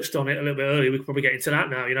 you touched on it a little bit earlier. We can probably get into that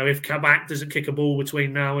now. If Kabak doesn't kick a ball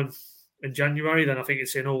between now and January, then I think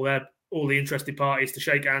it's in all the interested parties to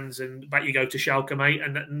shake hands and back you go to Schalke, mate.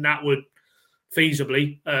 And that would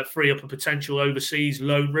feasibly free up a potential overseas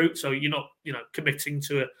loan route. So you're not, committing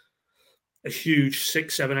to a huge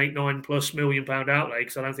 6, 7, 8, 9+ million pound outlay,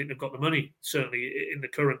 because I don't think they've got the money, certainly in the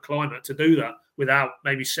current climate, to do that without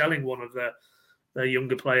maybe selling one of their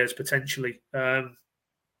younger players potentially,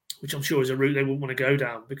 which I'm sure is a route they wouldn't want to go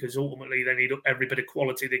down, because ultimately they need every bit of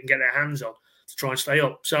quality they can get their hands on to try and stay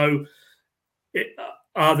up. So we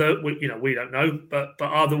don't know, but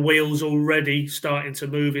are the wheels already starting to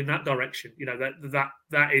move in that direction?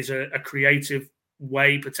 That is a creative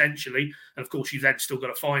way potentially, and of course you've then still got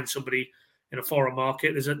to find somebody in a foreign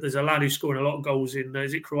market. There's a lad who's scoring a lot of goals in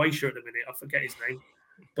is it Croatia at the minute? I forget his name,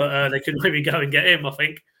 but they could maybe go and get him. I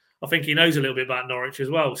think he knows a little bit about Norwich as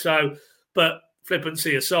well. So, but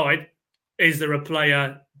flippancy aside, is there a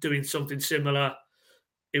player doing something similar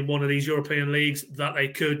in one of these European leagues that they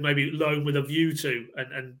could maybe loan with a view to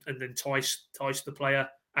and then entice the player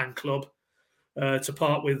and club to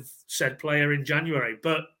part with said player in January?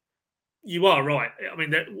 But you are right. I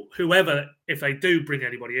mean, whoever, if they do bring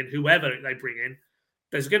anybody in, whoever they bring in,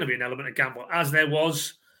 there's going to be an element of gamble, as there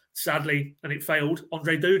was, sadly, and it failed,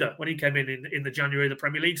 Andre Duda when he came in the January of the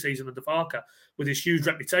Premier League season under Farke with his huge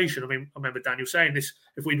reputation. I mean, I remember Daniel saying this,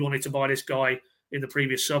 if we'd wanted to buy this guy in the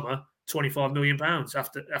previous summer, £25 million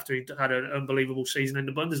after he'd had an unbelievable season in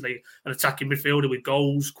the Bundesliga, an attacking midfielder with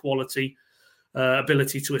goals, quality,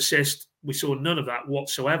 ability to assist. We saw none of that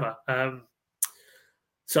whatsoever.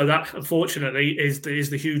 So that, unfortunately, is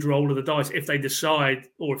the huge roll of the dice. If they decide,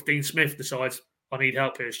 or if Dean Smith decides, I need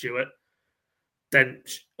help here, Stuart, then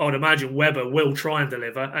I'd imagine Webber will try and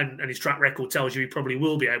deliver, and his track record tells you he probably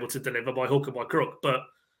will be able to deliver by hook or by crook. But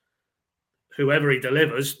whoever he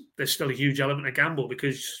delivers, there's still a huge element of gamble,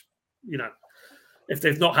 because, if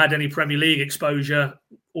they've not had any Premier League exposure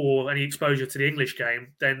or any exposure to the English game,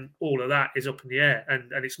 then all of that is up in the air.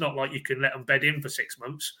 And it's not like you can let them bed in for 6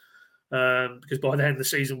 months, because by then the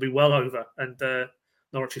season will be well over and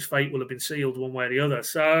Norwich's fate will have been sealed one way or the other.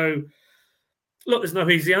 So, look, there's no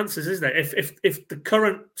easy answers, is there? If the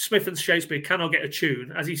current Smith and Shakespeare cannot get a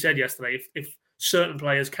tune, as he said yesterday, if certain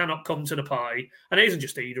players cannot come to the party, and it isn't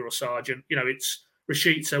just Eder or Sargent. It's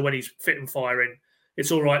Rashica when he's fit and firing.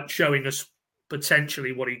 It's all right showing us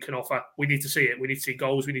potentially what he can offer. We need to see it. We need to see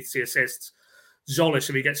goals. We need to see assists. Zolis,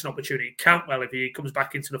 if he gets an opportunity. Cantwell, if he comes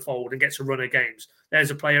back into the fold and gets a run of games. There's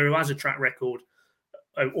a player who has a track record,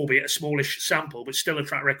 albeit a smallish sample, but still a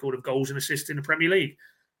track record of goals and assists in the Premier League.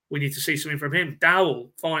 We need to see something from him.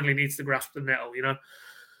 Dowell finally needs to grasp the nettle,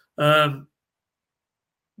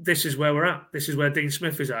 This is where we're at. This is where Dean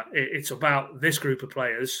Smith is at. It's about this group of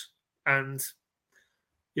players and,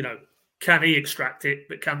 can he extract it?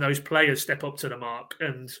 But can those players step up to the mark?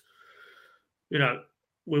 And,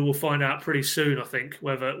 we will find out pretty soon, I think,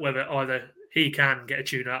 whether either he can get a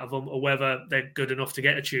tune out of them or whether they're good enough to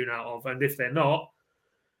get a tune out of. And if they're not,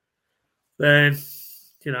 then,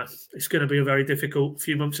 it's going to be a very difficult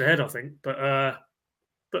few months ahead, I think. But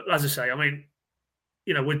as I say,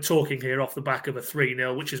 we're talking here off the back of a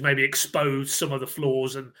 3-0, which has maybe exposed some of the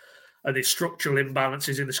flaws and the structural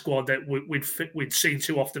imbalances in the squad that we'd seen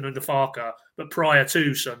too often under Farker. But prior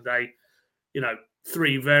to Sunday,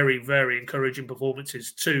 3 very, very encouraging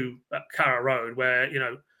performances, 2 at Carrow Road, where,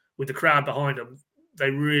 with the crowd behind them,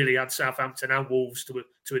 they really had Southampton and Wolves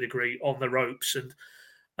to a degree on the ropes.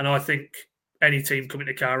 And I think any team coming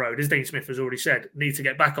to Carrow Road, as Dean Smith has already said, need to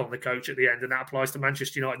get back on the coach at the end. And that applies to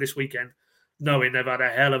Manchester United this weekend, knowing they've had a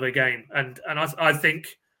hell of a game. And I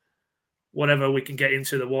think whatever we can get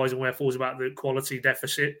into the whys and wherefores about the quality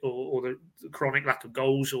deficit or the chronic lack of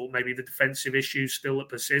goals or maybe the defensive issues still that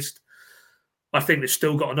persist, I think they've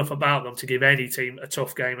still got enough about them to give any team a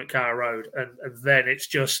tough game at Carrow Road. And then it's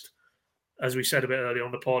just, as we said a bit earlier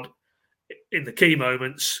on the pod, in the key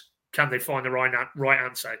moments, can they find the right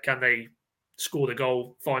answer? Can they score the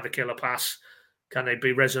goal, find the killer pass? Can they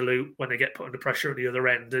be resolute when they get put under pressure at the other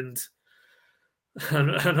end? And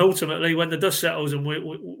ultimately, when the dust settles and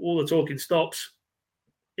all the talking stops,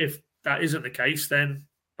 if that isn't the case, then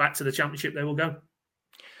back to the Championship they will go.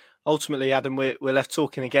 Ultimately, Adam, we're left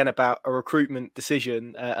talking again about a recruitment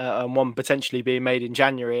decision and one potentially being made in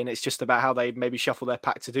January, and it's just about how they maybe shuffle their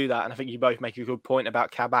pack to do that. And I think you both make a good point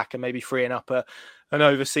about Kabak and maybe freeing up an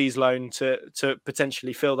overseas loan to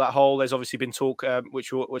potentially fill that hole. There's obviously been talk,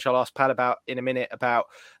 which I'll ask Pat about in a minute, about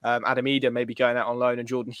Adam Eder maybe going out on loan and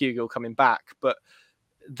Jordan Hugill coming back. But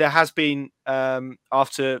there has been,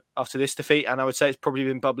 after this defeat, and I would say it's probably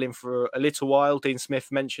been bubbling for a little while. Dean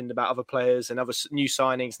Smith mentioned about other players and other new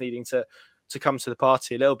signings needing to come to the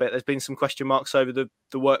party a little bit. There's been some question marks over the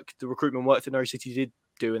recruitment work that Norwich City did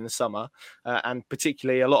do in the summer, and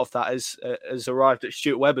particularly a lot of that has arrived at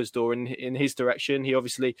Stuart Webber's door in his direction. He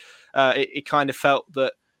obviously, it kind of felt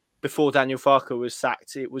that before Daniel Farker was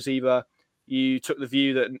sacked, it was either you took the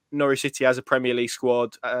view that Norwich City as a Premier League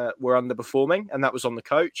squad were underperforming, and that was on the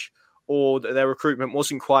coach, or that their recruitment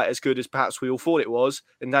wasn't quite as good as perhaps we all thought it was.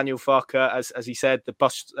 And Daniel Farker, as he said, the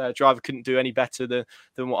bus driver couldn't do any better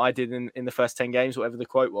than what I did in the first 10 games, whatever the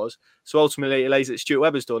quote was. So ultimately, it lays at Stuart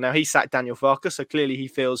Webber's door. Now, he sacked Daniel Farker, so clearly he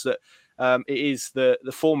feels that it is the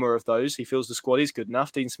former of those. He feels the squad is good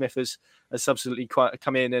enough. Dean Smith has subsequently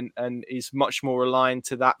come in and is much more aligned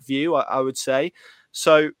to that view, I would say.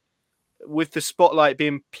 So, with the spotlight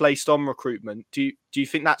being placed on recruitment, do you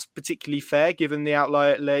think that's particularly fair, given the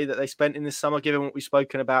outlay that they spent in this summer, given what we've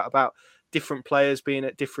spoken about different players being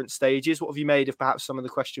at different stages? What have you made of perhaps some of the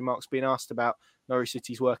question marks being asked about Norwich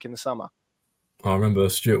City's work in the summer? I remember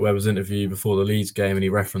Stuart Webber's interview before the Leeds game, and he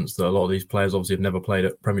referenced that a lot of these players obviously have never played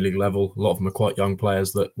at Premier League level. A lot of them are quite young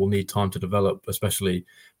players that will need time to develop, especially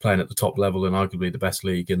playing at the top level in arguably the best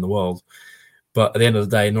league in the world. But at the end of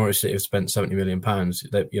the day, Norwich City have spent £70 million.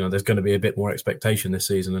 There's going to be a bit more expectation this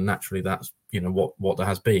season, and naturally that's what there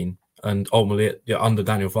has been. And ultimately, under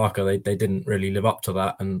Daniel Farker, they didn't really live up to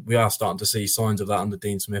that. And we are starting to see signs of that under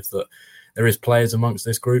Dean Smith, that there is players amongst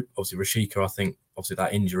this group. Obviously, Rashica, I think,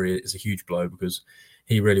 that injury is a huge blow, because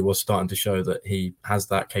he really was starting to show that he has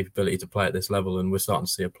that capability to play at this level. And we're starting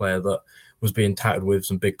to see a player that was being touted with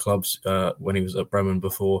some big clubs when he was at Bremen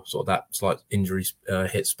before, sort of that slight injury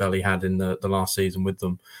hit spell he had in the last season with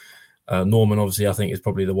them. Norman, obviously, I think is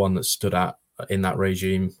probably the one that stood out in that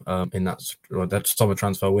regime, in that summer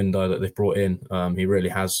transfer window that they've brought in. He really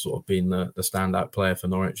has sort of been the standout player for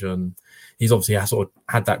Norwich, and he's obviously sort of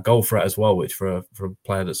had that goal threat as well, which for a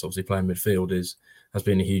player that's obviously playing midfield has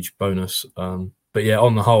been a huge bonus. But yeah,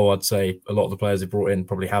 on the whole, I'd say a lot of the players they brought in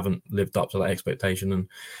probably haven't lived up to that expectation. And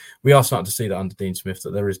we are starting to see that under Dean Smith,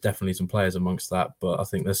 that there is definitely some players amongst that. But I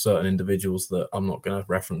think there's certain individuals that I'm not going to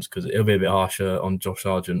reference because it'll be a bit harsher on Josh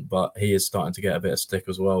Sargent, but he is starting to get a bit of stick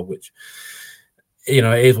as well, which, it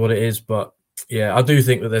is what it is. But Yeah, I do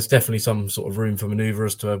think that there's definitely some sort of room for manoeuvre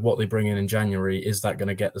as to what they bring in January. Is that going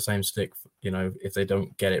to get the same stick, if they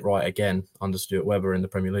don't get it right again under Stuart Webber in the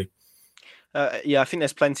Premier League? Yeah, I think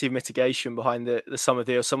there's plenty of mitigation behind the summer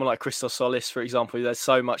deal. Someone like Christos Solis, for example, there's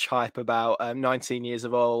so much hype about 19 years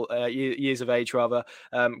of age,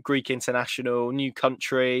 Greek international, new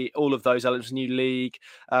country, all of those elements, new league.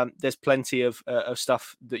 There's plenty of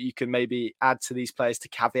stuff that you can maybe add to these players to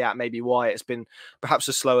caveat maybe why it's been perhaps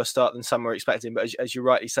a slower start than some were expecting. But as you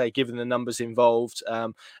rightly say, given the numbers involved,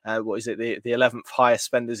 what is it, the 11th highest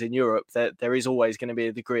spenders in Europe, there is always going to be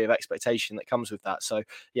a degree of expectation that comes with that. So,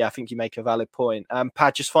 yeah, I think you make a valid point.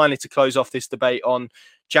 Pad, just finally to close off this debate on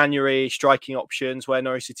January striking options, where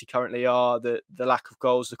Norwich City currently are, the lack of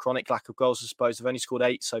goals, the chronic lack of goals, I suppose. They've only scored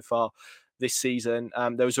 8 so far this season.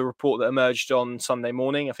 There was a report that emerged on Sunday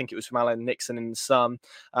morning, I think it was from Alan Nixon in The Sun,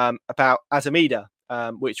 about Adam Ida,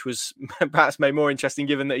 which was perhaps made more interesting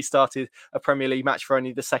given that he started a Premier League match for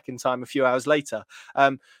only the second time a few hours later.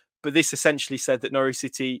 But this essentially said that Norwich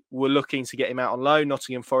City were looking to get him out on loan.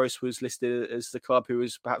 Nottingham Forest was listed as the club who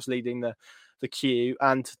was perhaps leading the queue,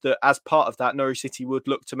 and that as part of that, Norwich City would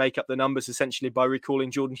look to make up the numbers essentially by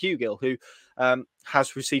recalling Jordan Hugill, who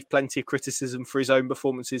has received plenty of criticism for his own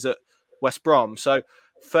performances at West Brom. So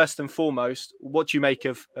first and foremost, what do you make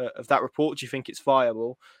of that report? Do you think it's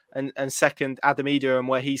viable? And second, Adam Ida and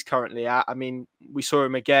where he's currently at. I mean, we saw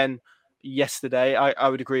him again yesterday. I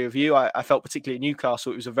would agree with you. I felt particularly at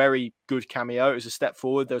Newcastle, it was a very good cameo. It was a step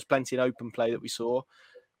forward. There was plenty in open play that we saw.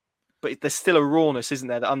 But there's still a rawness, isn't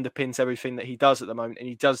there, that underpins everything that he does at the moment. And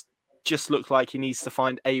he does just look like he needs to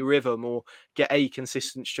find a rhythm or get a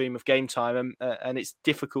consistent stream of game time. And it's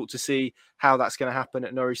difficult to see how that's going to happen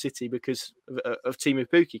at Norwich City because of Teemu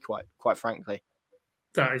Pukki, quite frankly.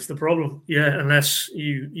 That is the problem. Yeah, unless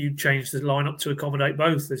you change the lineup to accommodate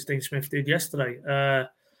both, as Dean Smith did yesterday.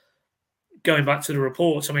 Going back to the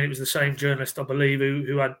reports, I mean, it was the same journalist, I believe,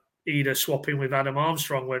 who had Ida swapping with Adam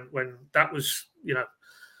Armstrong when that was,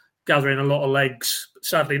 gathering a lot of legs,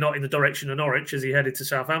 sadly not in the direction of Norwich as he headed to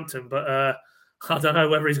Southampton. But I don't know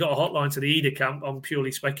whether he's got a hotline to the Ida camp. I'm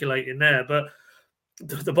purely speculating there. But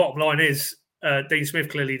the bottom line is Dean Smith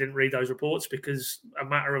clearly didn't read those reports because a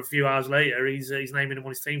matter of a few hours later, he's naming him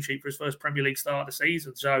on his team sheet for his first Premier League start of the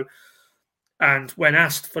season. So, and when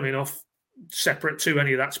asked, funny enough, separate to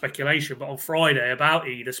any of that speculation, but on Friday about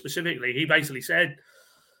Ida specifically, he basically said,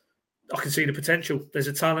 I can see the potential. There's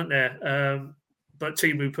a talent there. But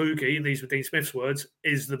Teemu Pukki, and these were Dean Smith's words,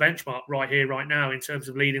 is the benchmark right here, right now, in terms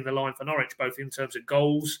of leading the line for Norwich, both in terms of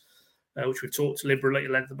goals, which we've talked liberally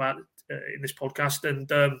at length about in this podcast, and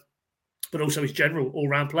but also his general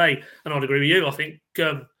all-round play. And I'd agree with you. I think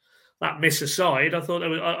that miss aside, I thought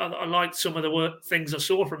I liked some of the things I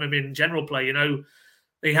saw from him in general play.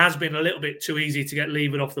 He has been a little bit too easy to get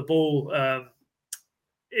levered off the ball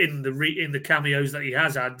in the cameos that he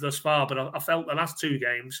has had thus far. But I felt the last 2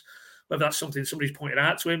 games, whether that's something somebody's pointed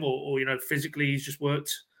out to him or physically he's just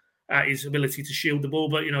worked at his ability to shield the ball.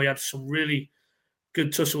 But, he had some really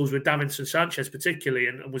good tussles with Davinson Sanchez particularly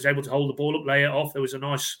and was able to hold the ball up, lay it off. There was a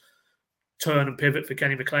nice turn and pivot for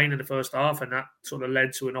Kenny McLean in the first half, and that sort of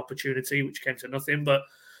led to an opportunity which came to nothing. But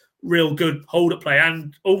real good hold-up play.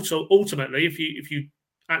 And also, ultimately, if you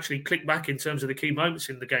actually click back in terms of the key moments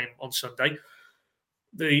in the game on Sunday,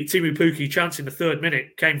 the Teemu Pukki chance in the 3rd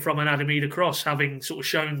minute came from an Adam Ida cross, having sort of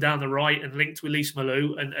shown down the right and linked with Lise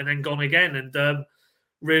Malou and then gone again. And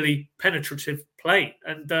really penetrative play.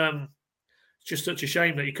 And it's just such a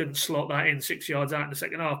shame that he couldn't slot that in 6 yards out in the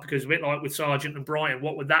second half, because a bit like with Sargent and Brighton,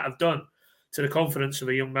 what would that have done to the confidence of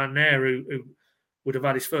a young man there who would have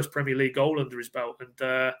had his first Premier League goal under his belt? And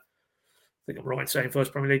I think I'm right in saying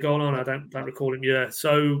first Premier League goal on. I don't recall him. Yeah.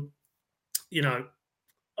 So,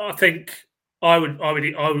 I think I would,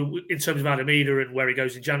 in terms of Adam Ida and where he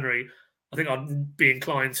goes in January, I think I'd be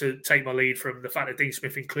inclined to take my lead from the fact that Dean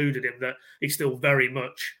Smith included him, that he's still very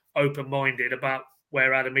much open-minded about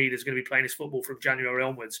where Adam Ida is going to be playing his football from January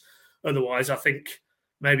onwards. Otherwise, I think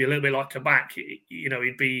maybe a little bit like Kabak,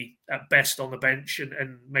 he'd be at best on the bench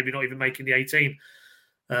and maybe not even making the 18.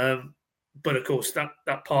 But of course,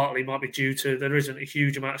 that partly might be due to there isn't a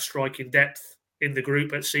huge amount of striking depth in the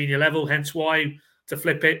group at senior level, hence why, to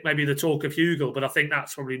flip it, maybe the talk of Hugill, but I think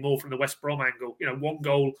that's probably more from the West Brom angle. 1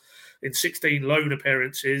 goal in 16 loan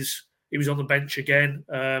appearances. He was on the bench again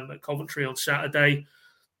at Coventry on Saturday.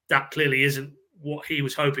 That clearly isn't what he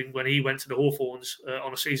was hoping when he went to the Hawthorns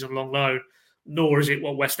on a season-long loan, nor is it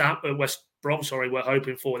what West Brom were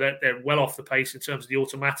hoping for. They're well off the pace in terms of the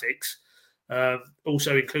automatics.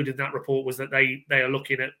 Also included in that report was that they are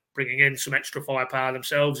looking at bringing in some extra firepower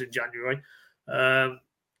themselves in January.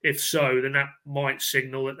 If so, then that might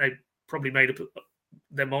signal that they probably made up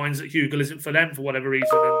their minds that Hugill isn't for them for whatever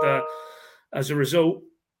reason. And as a result,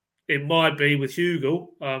 it might be with Hugill,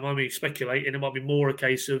 I mean, speculating, it might be more a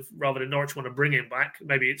case of rather than Norwich want to bring him back,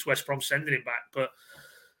 maybe it's West Brom sending him back. But,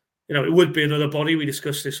 it would be another body. We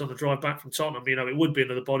discussed this on the drive back from Tottenham. It would be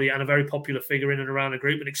another body and a very popular figure in and around the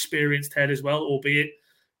group, an experienced head as well, albeit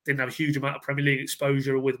didn't have a huge amount of Premier League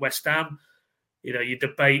exposure with West Ham. You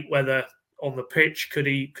debate whether on the pitch could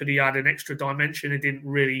he add an extra dimension. It didn't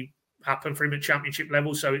really happen for him at Championship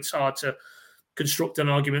level, so it's hard to construct an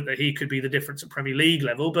argument that he could be the difference at Premier League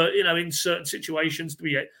level. But, in certain situations, to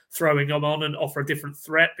be throwing him on and offer a different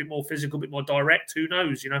threat, a bit more physical, a bit more direct, who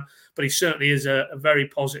knows, But he certainly is a very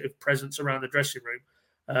positive presence around the dressing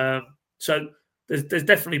room. So there's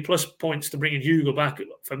definitely plus points to bringing Hugill back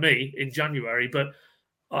for me in January, but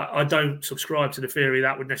I don't subscribe to the theory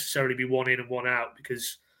that would necessarily be one in and one out,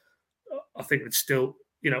 because I think it's still,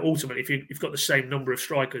 ultimately, if you've got the same number of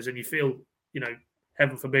strikers and you feel,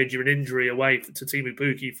 heaven forbid, you're an injury away to Teemu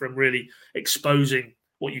Pukki from really exposing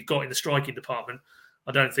what you've got in the striking department,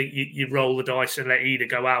 I don't think you roll the dice and let either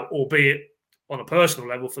go out, albeit on a personal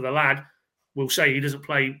level for the lad. We'll say he doesn't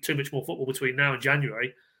play too much more football between now and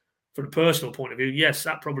January. From a personal point of view, yes,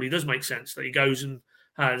 that probably does make sense that he goes and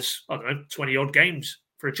has, 20-odd games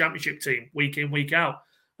for a Championship team, week in, week out,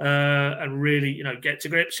 and really, get to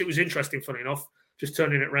grips. It was interesting, funny enough, just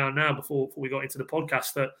turning it around now before we got into the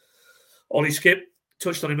podcast, that Ollie Skip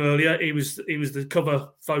touched on him earlier. He was the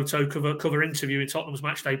cover interview in Tottenham's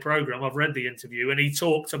Matchday programme. I've read the interview, and he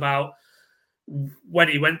talked about when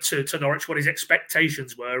he went to Norwich, what his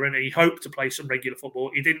expectations were, and he hoped to play some regular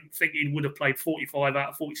football. He didn't think he would have played 45 out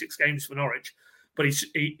of 46 games for Norwich, but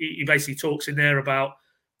he basically talks in there about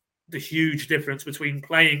the huge difference between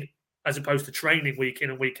playing as opposed to training week in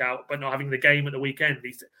and week out, but not having the game at the weekend.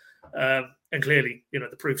 And clearly,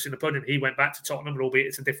 the proof's in the pudding. He went back to Tottenham, albeit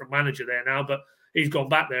it's a different manager there now, but he's gone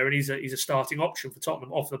back there and he's a starting option for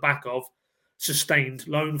Tottenham off the back of sustained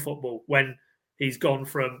loan football, when he's gone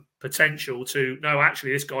from potential to, no,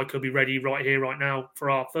 actually, this guy could be ready right here, right now for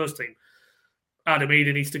our first team. Adam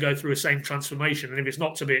Eder needs to go through the same transformation. And if it's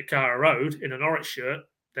not to be at Carrow Road in a Norwich shirt,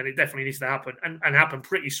 then it definitely needs to happen and happen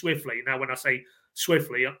pretty swiftly. Now, when I say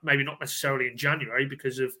swiftly, maybe not necessarily in January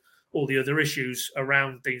because of all the other issues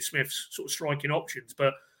around Dean Smith's sort of striking options.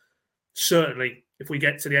 But certainly, if we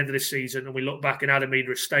get to the end of this season and we look back and Adam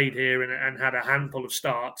Eder has stayed here and had a handful of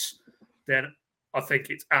starts, then I think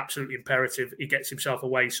it's absolutely imperative he gets himself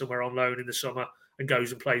away somewhere on loan in the summer and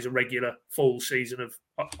goes and plays a regular full season of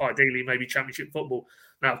ideally maybe Championship football.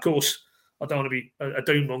 Now, of course, I don't want to be a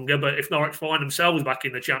doommonger, but if Norwich find themselves back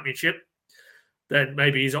in the Championship, then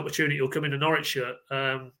maybe his opportunity will come in a Norwich shirt.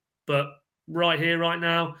 But right here, right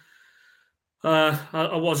now,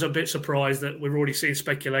 I was a bit surprised that we've already seen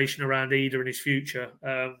speculation around Eder and his future,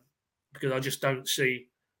 because I just don't see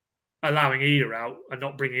allowing Eder out and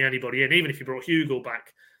not bringing anybody in. Even if you brought Hugill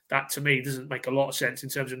back, that to me doesn't make a lot of sense in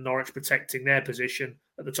terms of Norwich protecting their position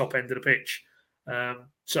at the top end of the pitch.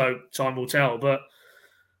 So time will tell. But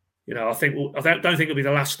I don't think it'll be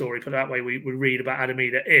the last story. Put it that way, we read about Adam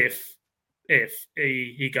Eder if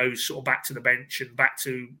he goes sort of back to the bench and back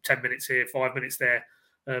to 10 minutes here, 5 minutes there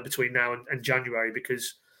between now and January,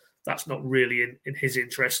 because that's not really in his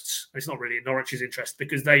interests. It's not really in Norwich's interest,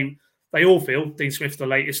 because they all feel, Dean Smith's the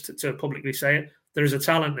latest to publicly say it, there is a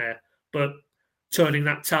talent there, but turning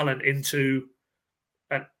that talent into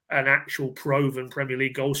an actual proven Premier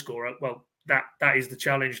League goal scorer, well, that is the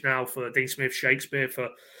challenge now for Dean Smith, Shakespeare, for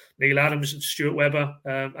Neil Adams and Stuart Webber,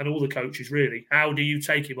 and all the coaches, really. How do you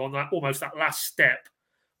take him on that last step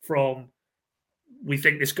from, we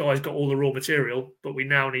think this guy's got all the raw material, but we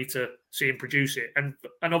now need to see him produce it? And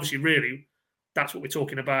obviously, really, that's what we're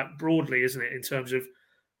talking about broadly, isn't it, in terms of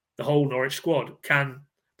the whole Norwich squad? Can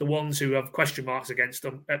the ones who have question marks against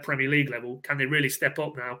them at Premier League level, can they really step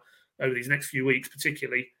up now over these next few weeks,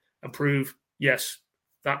 particularly, and prove, yes,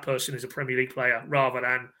 that person is a Premier League player, rather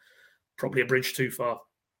than probably a bridge too far?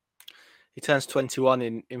 He turns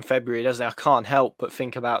 21 in February, doesn't he? I can't help but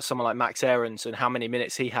think about someone like Max Aarons and how many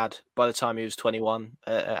minutes he had by the time he was 21.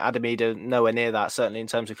 Adam Eder, nowhere near that, certainly in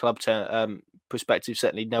terms of club perspective,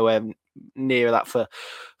 certainly nowhere near that for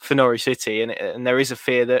Norwich City. And there is a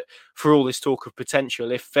fear that for all this talk of potential,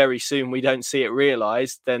 if very soon we don't see it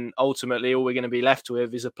realised, then ultimately all we're going to be left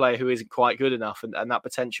with is a player who isn't quite good enough, and that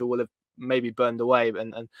potential will have maybe burned away.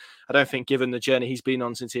 And I don't think, given the journey he's been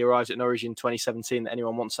on since he arrived at Norwich in 2017, that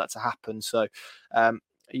anyone wants that to happen. So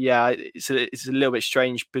it's a little bit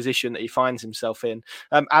strange position that he finds himself in.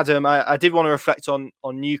 Adam, I did want to reflect on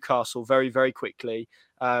Newcastle very, very quickly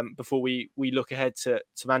before we look ahead to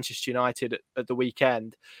Manchester United at the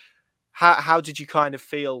weekend. How did you kind of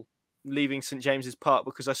feel leaving St James's Park,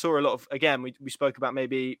 because I saw a lot of, again, we spoke about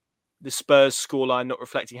maybe the Spurs scoreline not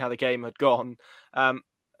reflecting how the game had gone.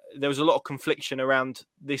 There was a lot of confliction around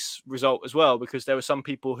this result as well, because there were some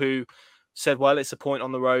people who said, well, it's a point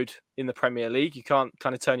on the road in the Premier League. You can't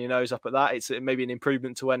kind of turn your nose up at that. It's maybe an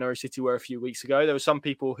improvement to where Norwich City were a few weeks ago. There were some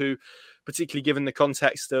people who, particularly given the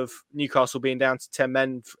context of Newcastle being down to 10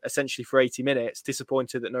 men essentially for 80 minutes,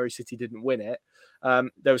 disappointed that Norwich City didn't win it.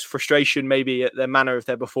 There was frustration maybe at the manner of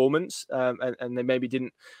their performance, and they maybe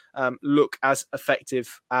didn't look as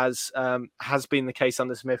effective as has been the case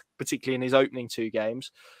under Smith, particularly in his opening 2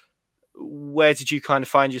 games. Where did you kind of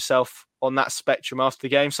find yourself on that spectrum after the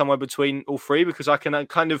game? Somewhere between all three, because I can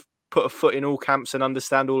kind of put a foot in all camps and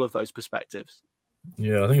understand all of those perspectives.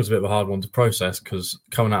 Yeah, I think it's a bit of a hard one to process, because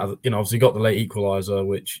coming out of, obviously got the late equaliser,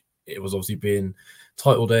 which it was obviously being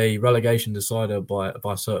titled a relegation decider by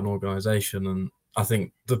a certain organisation. And I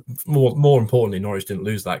think the more importantly, Norwich didn't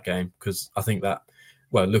lose that game, because I think that,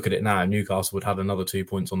 well, look at it now, Newcastle would have another 2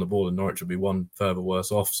 points on the board and Norwich would be one further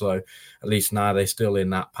worse off. So at least now they're still in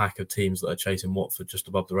that pack of teams that are chasing Watford just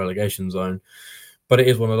above the relegation zone. But it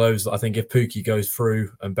is one of those that I think if Pukki goes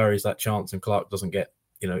through and buries that chance and Clark doesn't get,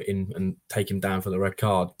 in and take him down for the red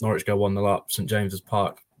card, Norwich go 1-0 up. St James's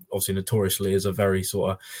Park, obviously notoriously, is a very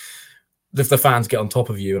sort of, if the fans get on top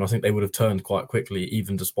of you, and I think they would have turned quite quickly,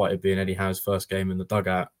 even despite it being Eddie Howe's first game in the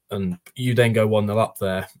dugout, and you then go 1-0 up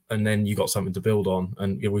there, and then you got something to build on.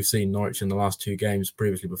 And we've seen Norwich in the last 2 games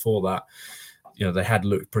previously before that, they had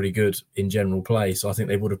looked pretty good in general play. So I think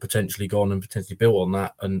they would have potentially gone and potentially built on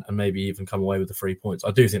that and maybe even come away with the 3 points.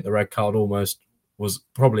 I do think the red card almost was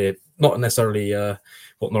probably not necessarily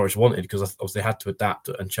what Norwich wanted, because obviously they had to adapt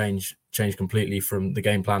and change completely from the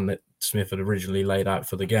game plan that Smith had originally laid out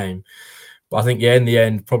for the game. But I think, in the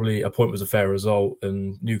end, probably a point was a fair result,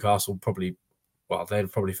 and Newcastle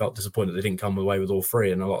they'd probably felt disappointed they didn't come away with all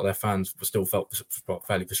 3, and a lot of their fans still felt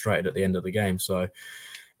fairly frustrated at the end of the game. So,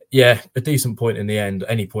 a decent point in the end.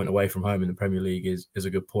 Any point away from home in the Premier League is a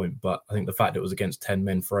good point, but I think the fact it was against 10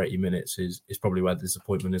 men for 80 minutes is probably where the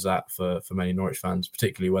disappointment is at for many Norwich fans,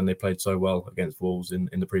 particularly when they played so well against Wolves in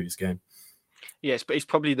the previous game. Yes, but it's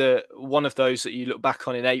probably the one of those that you look back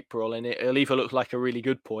on in April and it'll either look like a really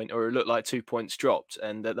good point or it'll look like 2 points dropped.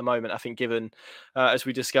 And at the moment, I think given, as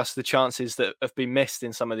we discussed, the chances that have been missed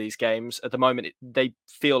in some of these games, at the moment, they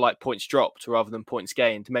feel like points dropped rather than points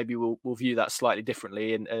gained. Maybe we'll view that slightly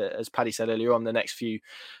differently. And as Paddy said earlier on, in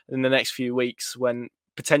the next few weeks, when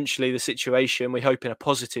potentially the situation, we hope in a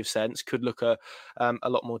positive sense, could look a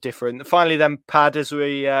lot more different. Finally then, Pad, as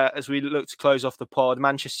we look to close off the pod,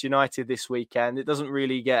 Manchester United this weekend, it doesn't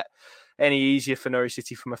really get any easier for Norwich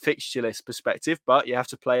City from a fixture list perspective, but you have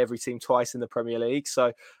to play every team twice in the Premier League,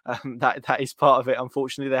 so that is part of it.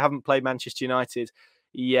 Unfortunately, they haven't played Manchester United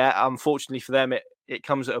yet. Unfortunately for them, it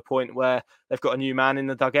comes at a point where they've got a new man in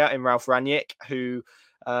the dugout in Ralf Rangnick, who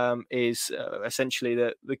is essentially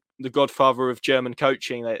the godfather of German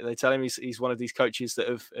coaching. They tell him he's one of these coaches that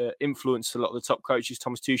have influenced a lot of the top coaches,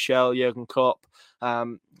 Thomas Tuchel, Jurgen Klopp,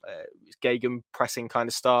 Gegen pressing kind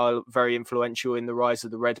of style, very influential in the rise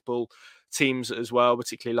of the Red Bull teams as well,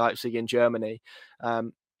 particularly Leipzig in Germany.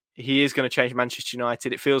 He is going to change Manchester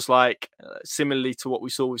United. It feels like, similarly to what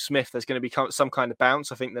we saw with Smith, there's going to be some kind of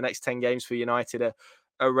bounce. I think the next 10 games for United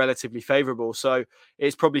are relatively favourable. So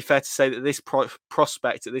it's probably fair to say that this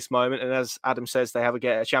prospect at this moment, and as Adam says, they have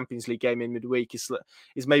a Champions League game in midweek,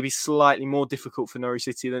 is maybe slightly more difficult for Norwich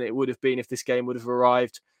City than it would have been if this game would have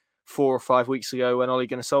arrived 4 or 5 weeks ago when Ole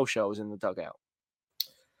Gunnar Solskjaer was in the dugout.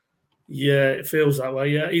 Yeah, it feels that way.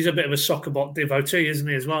 Yeah, he's a bit of a soccer bot devotee, isn't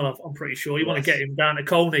he, as well? I'm pretty sure. You want to get him down to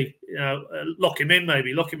Colney, lock him in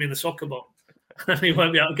the soccer bot. And he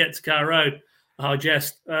won't be able to get to Carrow Road. I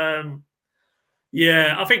jest.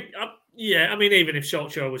 Yeah, I think, I mean, even if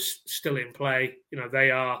Solskjaer was still in play,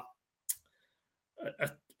 they are,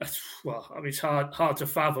 it's hard to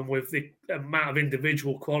fathom with the amount of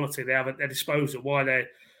individual quality they have at their disposal, why they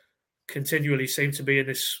continually seem to be in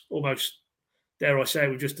this almost, dare I say,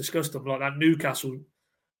 we've just discussed them, like that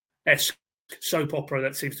Newcastle-esque soap opera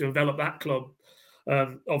that seems to envelop that club.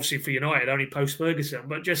 Obviously for United, only post-Ferguson,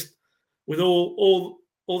 but just with all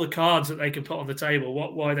the cards that they can put on the table,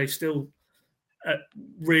 why they still...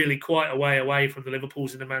 really quite a way away from the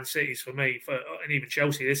Liverpools and the Man Cities for me, and even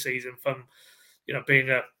Chelsea this season from being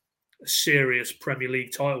a serious Premier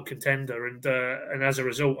League title contender, and as a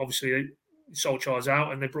result, obviously Solskjaer's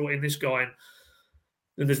out and they brought in this guy, and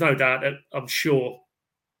there's no doubt that I'm sure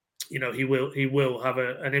he will have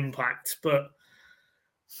an impact, but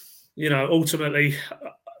ultimately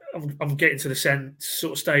I'm getting to the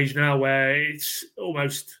sort of stage now where it's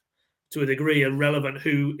almost to a degree irrelevant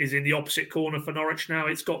who is in the opposite corner for Norwich now.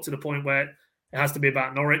 It's got to the point where it has to be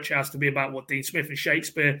about Norwich. It has to be about what Dean Smith and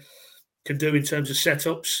Shakespeare can do in terms of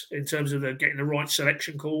setups, in terms of getting the right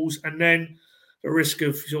selection calls, and then the risk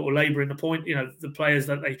of sort of labouring the point, the players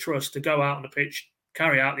that they trust to go out on the pitch,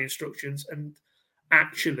 carry out the instructions, and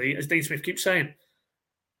actually, as Dean Smith keeps saying,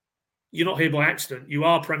 you're not here by accident. You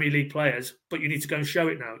are Premier League players, but you need to go and show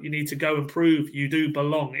it now. You need to go and prove you do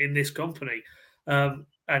belong in this company.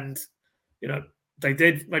 And they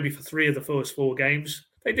did maybe for 3 of the first 4 games.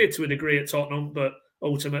 They did to a degree at Tottenham, but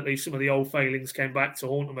ultimately some of the old failings came back to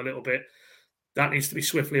haunt them a little bit. That needs to be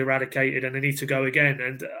swiftly eradicated, and they need to go again.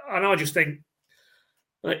 And I just think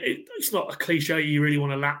it's not a cliche you really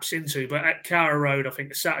want to lapse into, but at Carrow Road, I think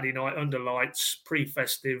the Saturday night under lights,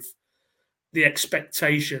 pre-festive, the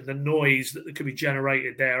expectation, the noise that could be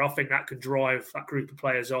generated there, I think that can drive that group of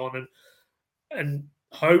players on and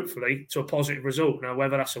hopefully to a positive result. Now,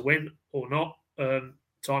 whether that's a win or not,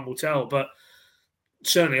 time will tell. But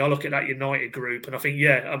certainly I look at that United group and I think,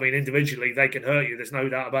 individually they can hurt you. There's no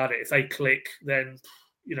doubt about it. If they click, then,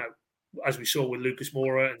 as we saw with Lucas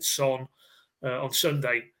Moura and Son on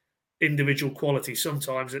Sunday, individual quality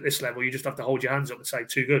sometimes at this level, you just have to hold your hands up and say,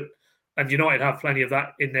 too good. And United have plenty of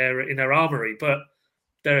that in their armoury, but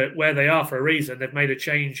they're where they are for a reason. They've made a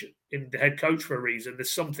change in the head coach for a reason.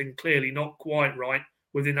 There's something clearly not quite right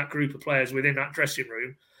within that group of players, within that dressing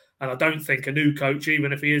room. And I don't think a new coach,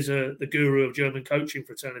 even if he is the guru of German coaching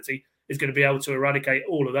fraternity, is going to be able to eradicate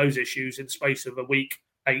all of those issues in the space of a week,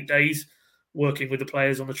 8 days, working with the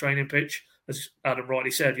players on the training pitch. As Adam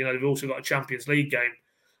rightly said, they've also got a Champions League game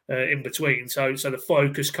in between. So the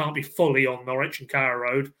focus can't be fully on Norwich and Carrow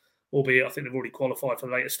Road, albeit I think they've already qualified for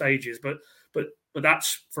the later stages. But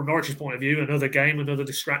that's, from Norwich's point of view, another game, another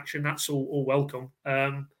distraction. That's all welcome.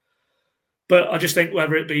 But I just think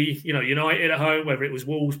whether it be, United at home, whether it was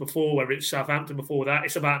Wolves before, whether it's Southampton before that,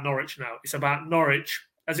 it's about Norwich now. It's about Norwich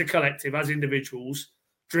as a collective, as individuals,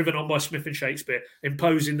 driven on by Smith and Shakespeare,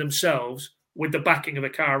 imposing themselves with the backing of a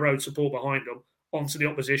Carrow Road support behind them onto the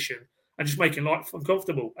opposition and just making life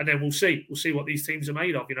uncomfortable. And then we'll see what these teams are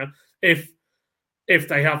made of. If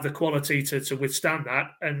they have the quality to withstand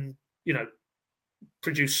that and,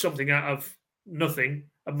 produce something out of nothing,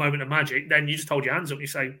 a moment of magic, then you just hold your hands up and you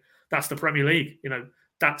say, that's the Premier League.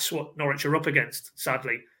 That's what Norwich are up against,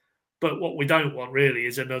 sadly. But what we don't want really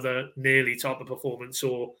is another nearly type of performance,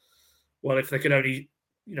 or, well, if they could only,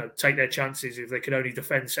 take their chances, if they could only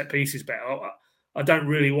defend set pieces better. I don't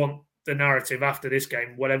really want the narrative after this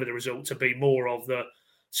game, whatever the result, to be more of the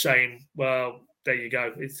same, well, there you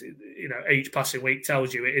go. It's, each passing week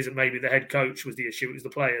tells you it isn't maybe the head coach was the issue, it was the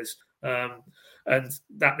players. And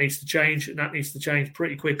that needs to change, and that needs to change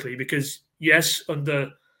pretty quickly because, yes, under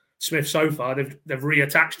Smith so far, they've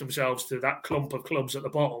reattached themselves to that clump of clubs at the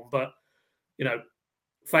bottom, but,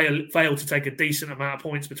 fail to take a decent amount of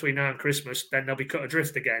points between now and Christmas, then they'll be cut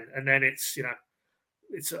adrift again. And then it's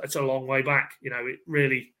a long way back. It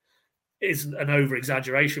really isn't an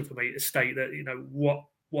over-exaggeration for me to state that,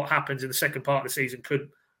 what happens in the second part of the season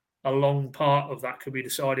a long part of that could be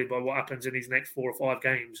decided by what happens in these next 4 or 5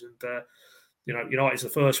 games. And, United's the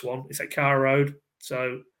first one. It's at Carrow Road.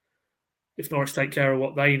 So if Norwich take care of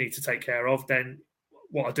what they need to take care of, then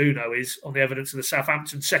what I do know is, on the evidence of the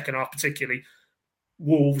Southampton second half particularly,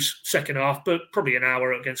 Wolves second half, but probably an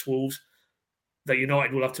hour against Wolves, that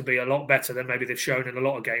United will have to be a lot better than maybe they've shown in a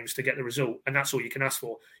lot of games to get the result. And that's all you can ask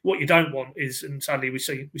for. What you don't want is, and sadly we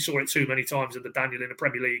saw it too many times in the Daniel in the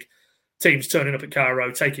Premier League, teams turning up at Carrow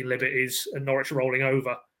Road, taking liberties, and Norwich rolling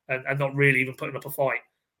over and not really even putting up a fight.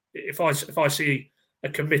 If I see a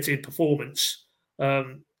committed performance,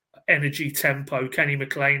 energy, tempo, Kenny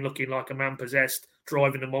McLean looking like a man possessed,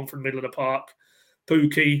 driving them on from the middle of the park,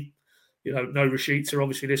 Pookie, no Rashica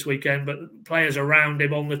obviously this weekend, but players around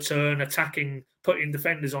him on the turn, attacking, putting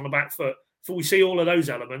defenders on the back foot. If we see all of those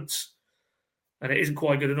elements, and it isn't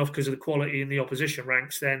quite good enough because of the quality in the opposition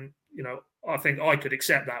ranks, then, I think I could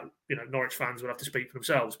accept that. Norwich fans would have to speak for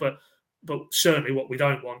themselves. But certainly what we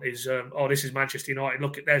don't want is, this is Manchester United.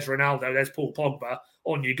 Look, there's Ronaldo, there's Paul Pogba.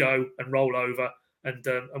 On you go and roll over and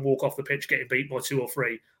walk off the pitch getting beat by 2 or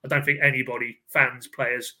 3. I don't think anybody, fans,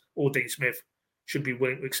 players, or Dean Smith, should be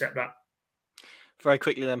willing to accept that. Very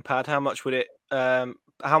quickly then, Pad, how much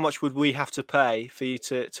would we have to pay for you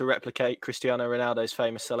to replicate Cristiano Ronaldo's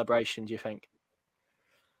famous celebration, do you think?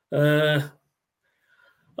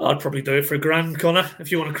 I'd probably do it for £1,000, Connor.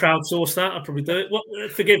 If you want to crowdsource that, I'd probably do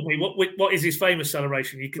it. Forgive me, what is his famous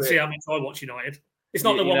celebration? You can see how much I watch United. It's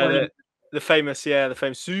not the one where the famous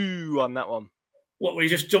Sue on that one. What, where he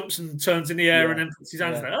just jumps and turns in the air and then puts his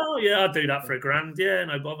hands there? Oh, yeah, I'd do that for £1,000. Yeah,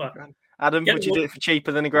 no bother. Adam, would you do it for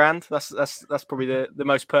cheaper than £1,000? That's probably the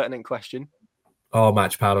most pertinent question. Oh,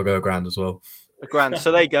 match pad, I'll go £1,000 as well. £1,000.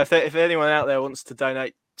 So there you go. If anyone out there wants to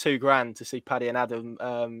donate £2,000 to see Paddy and Adam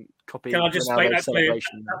copy, can I just make that clear?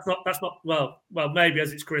 That's not well. Maybe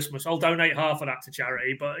as it's Christmas, I'll donate half of that to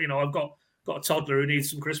charity. But I've got a toddler who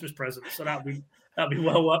needs some Christmas presents, so that'd be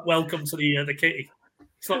welcome to the kitty.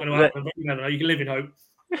 It's not going to happen, but you never know. You can live in hope.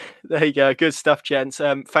 There you go. Good stuff, gents.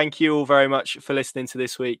 Thank you all very much for listening to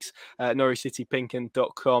this week's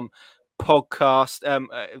NorwichCityPinkin.com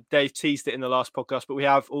podcast. Dave teased it in the last podcast, but we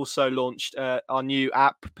have also launched our new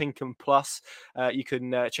app, Pinkin Plus. You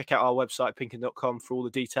can check out our website, Pinkin.com, for all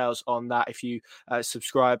the details on that. If you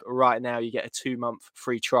subscribe right now, you get a 2-month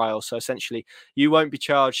free trial. So essentially, you won't be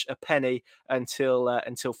charged a penny until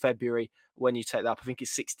February. When you take that up, I think it's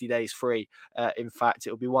 60 days free. In fact,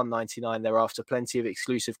 it'll be $1.99 thereafter. Plenty of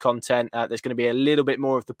exclusive content. There's going to be a little bit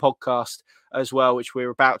more of the podcast as well, which we're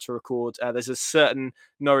about to record. There's a certain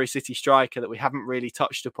Norwich City striker that we haven't really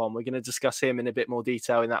touched upon. We're going to discuss him in a bit more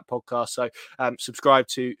detail in that podcast. So subscribe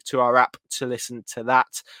to our app to listen to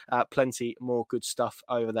that. Plenty more good stuff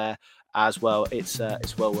over there as well. It's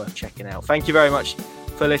well worth checking out. Thank you very much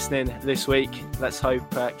for listening this week. Let's hope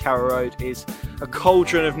Carrow Road is a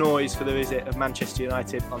cauldron of noise for the visit of Manchester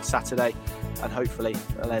United on Saturday, and hopefully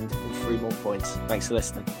they'll end with 3 more points. Thanks for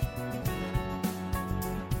listening.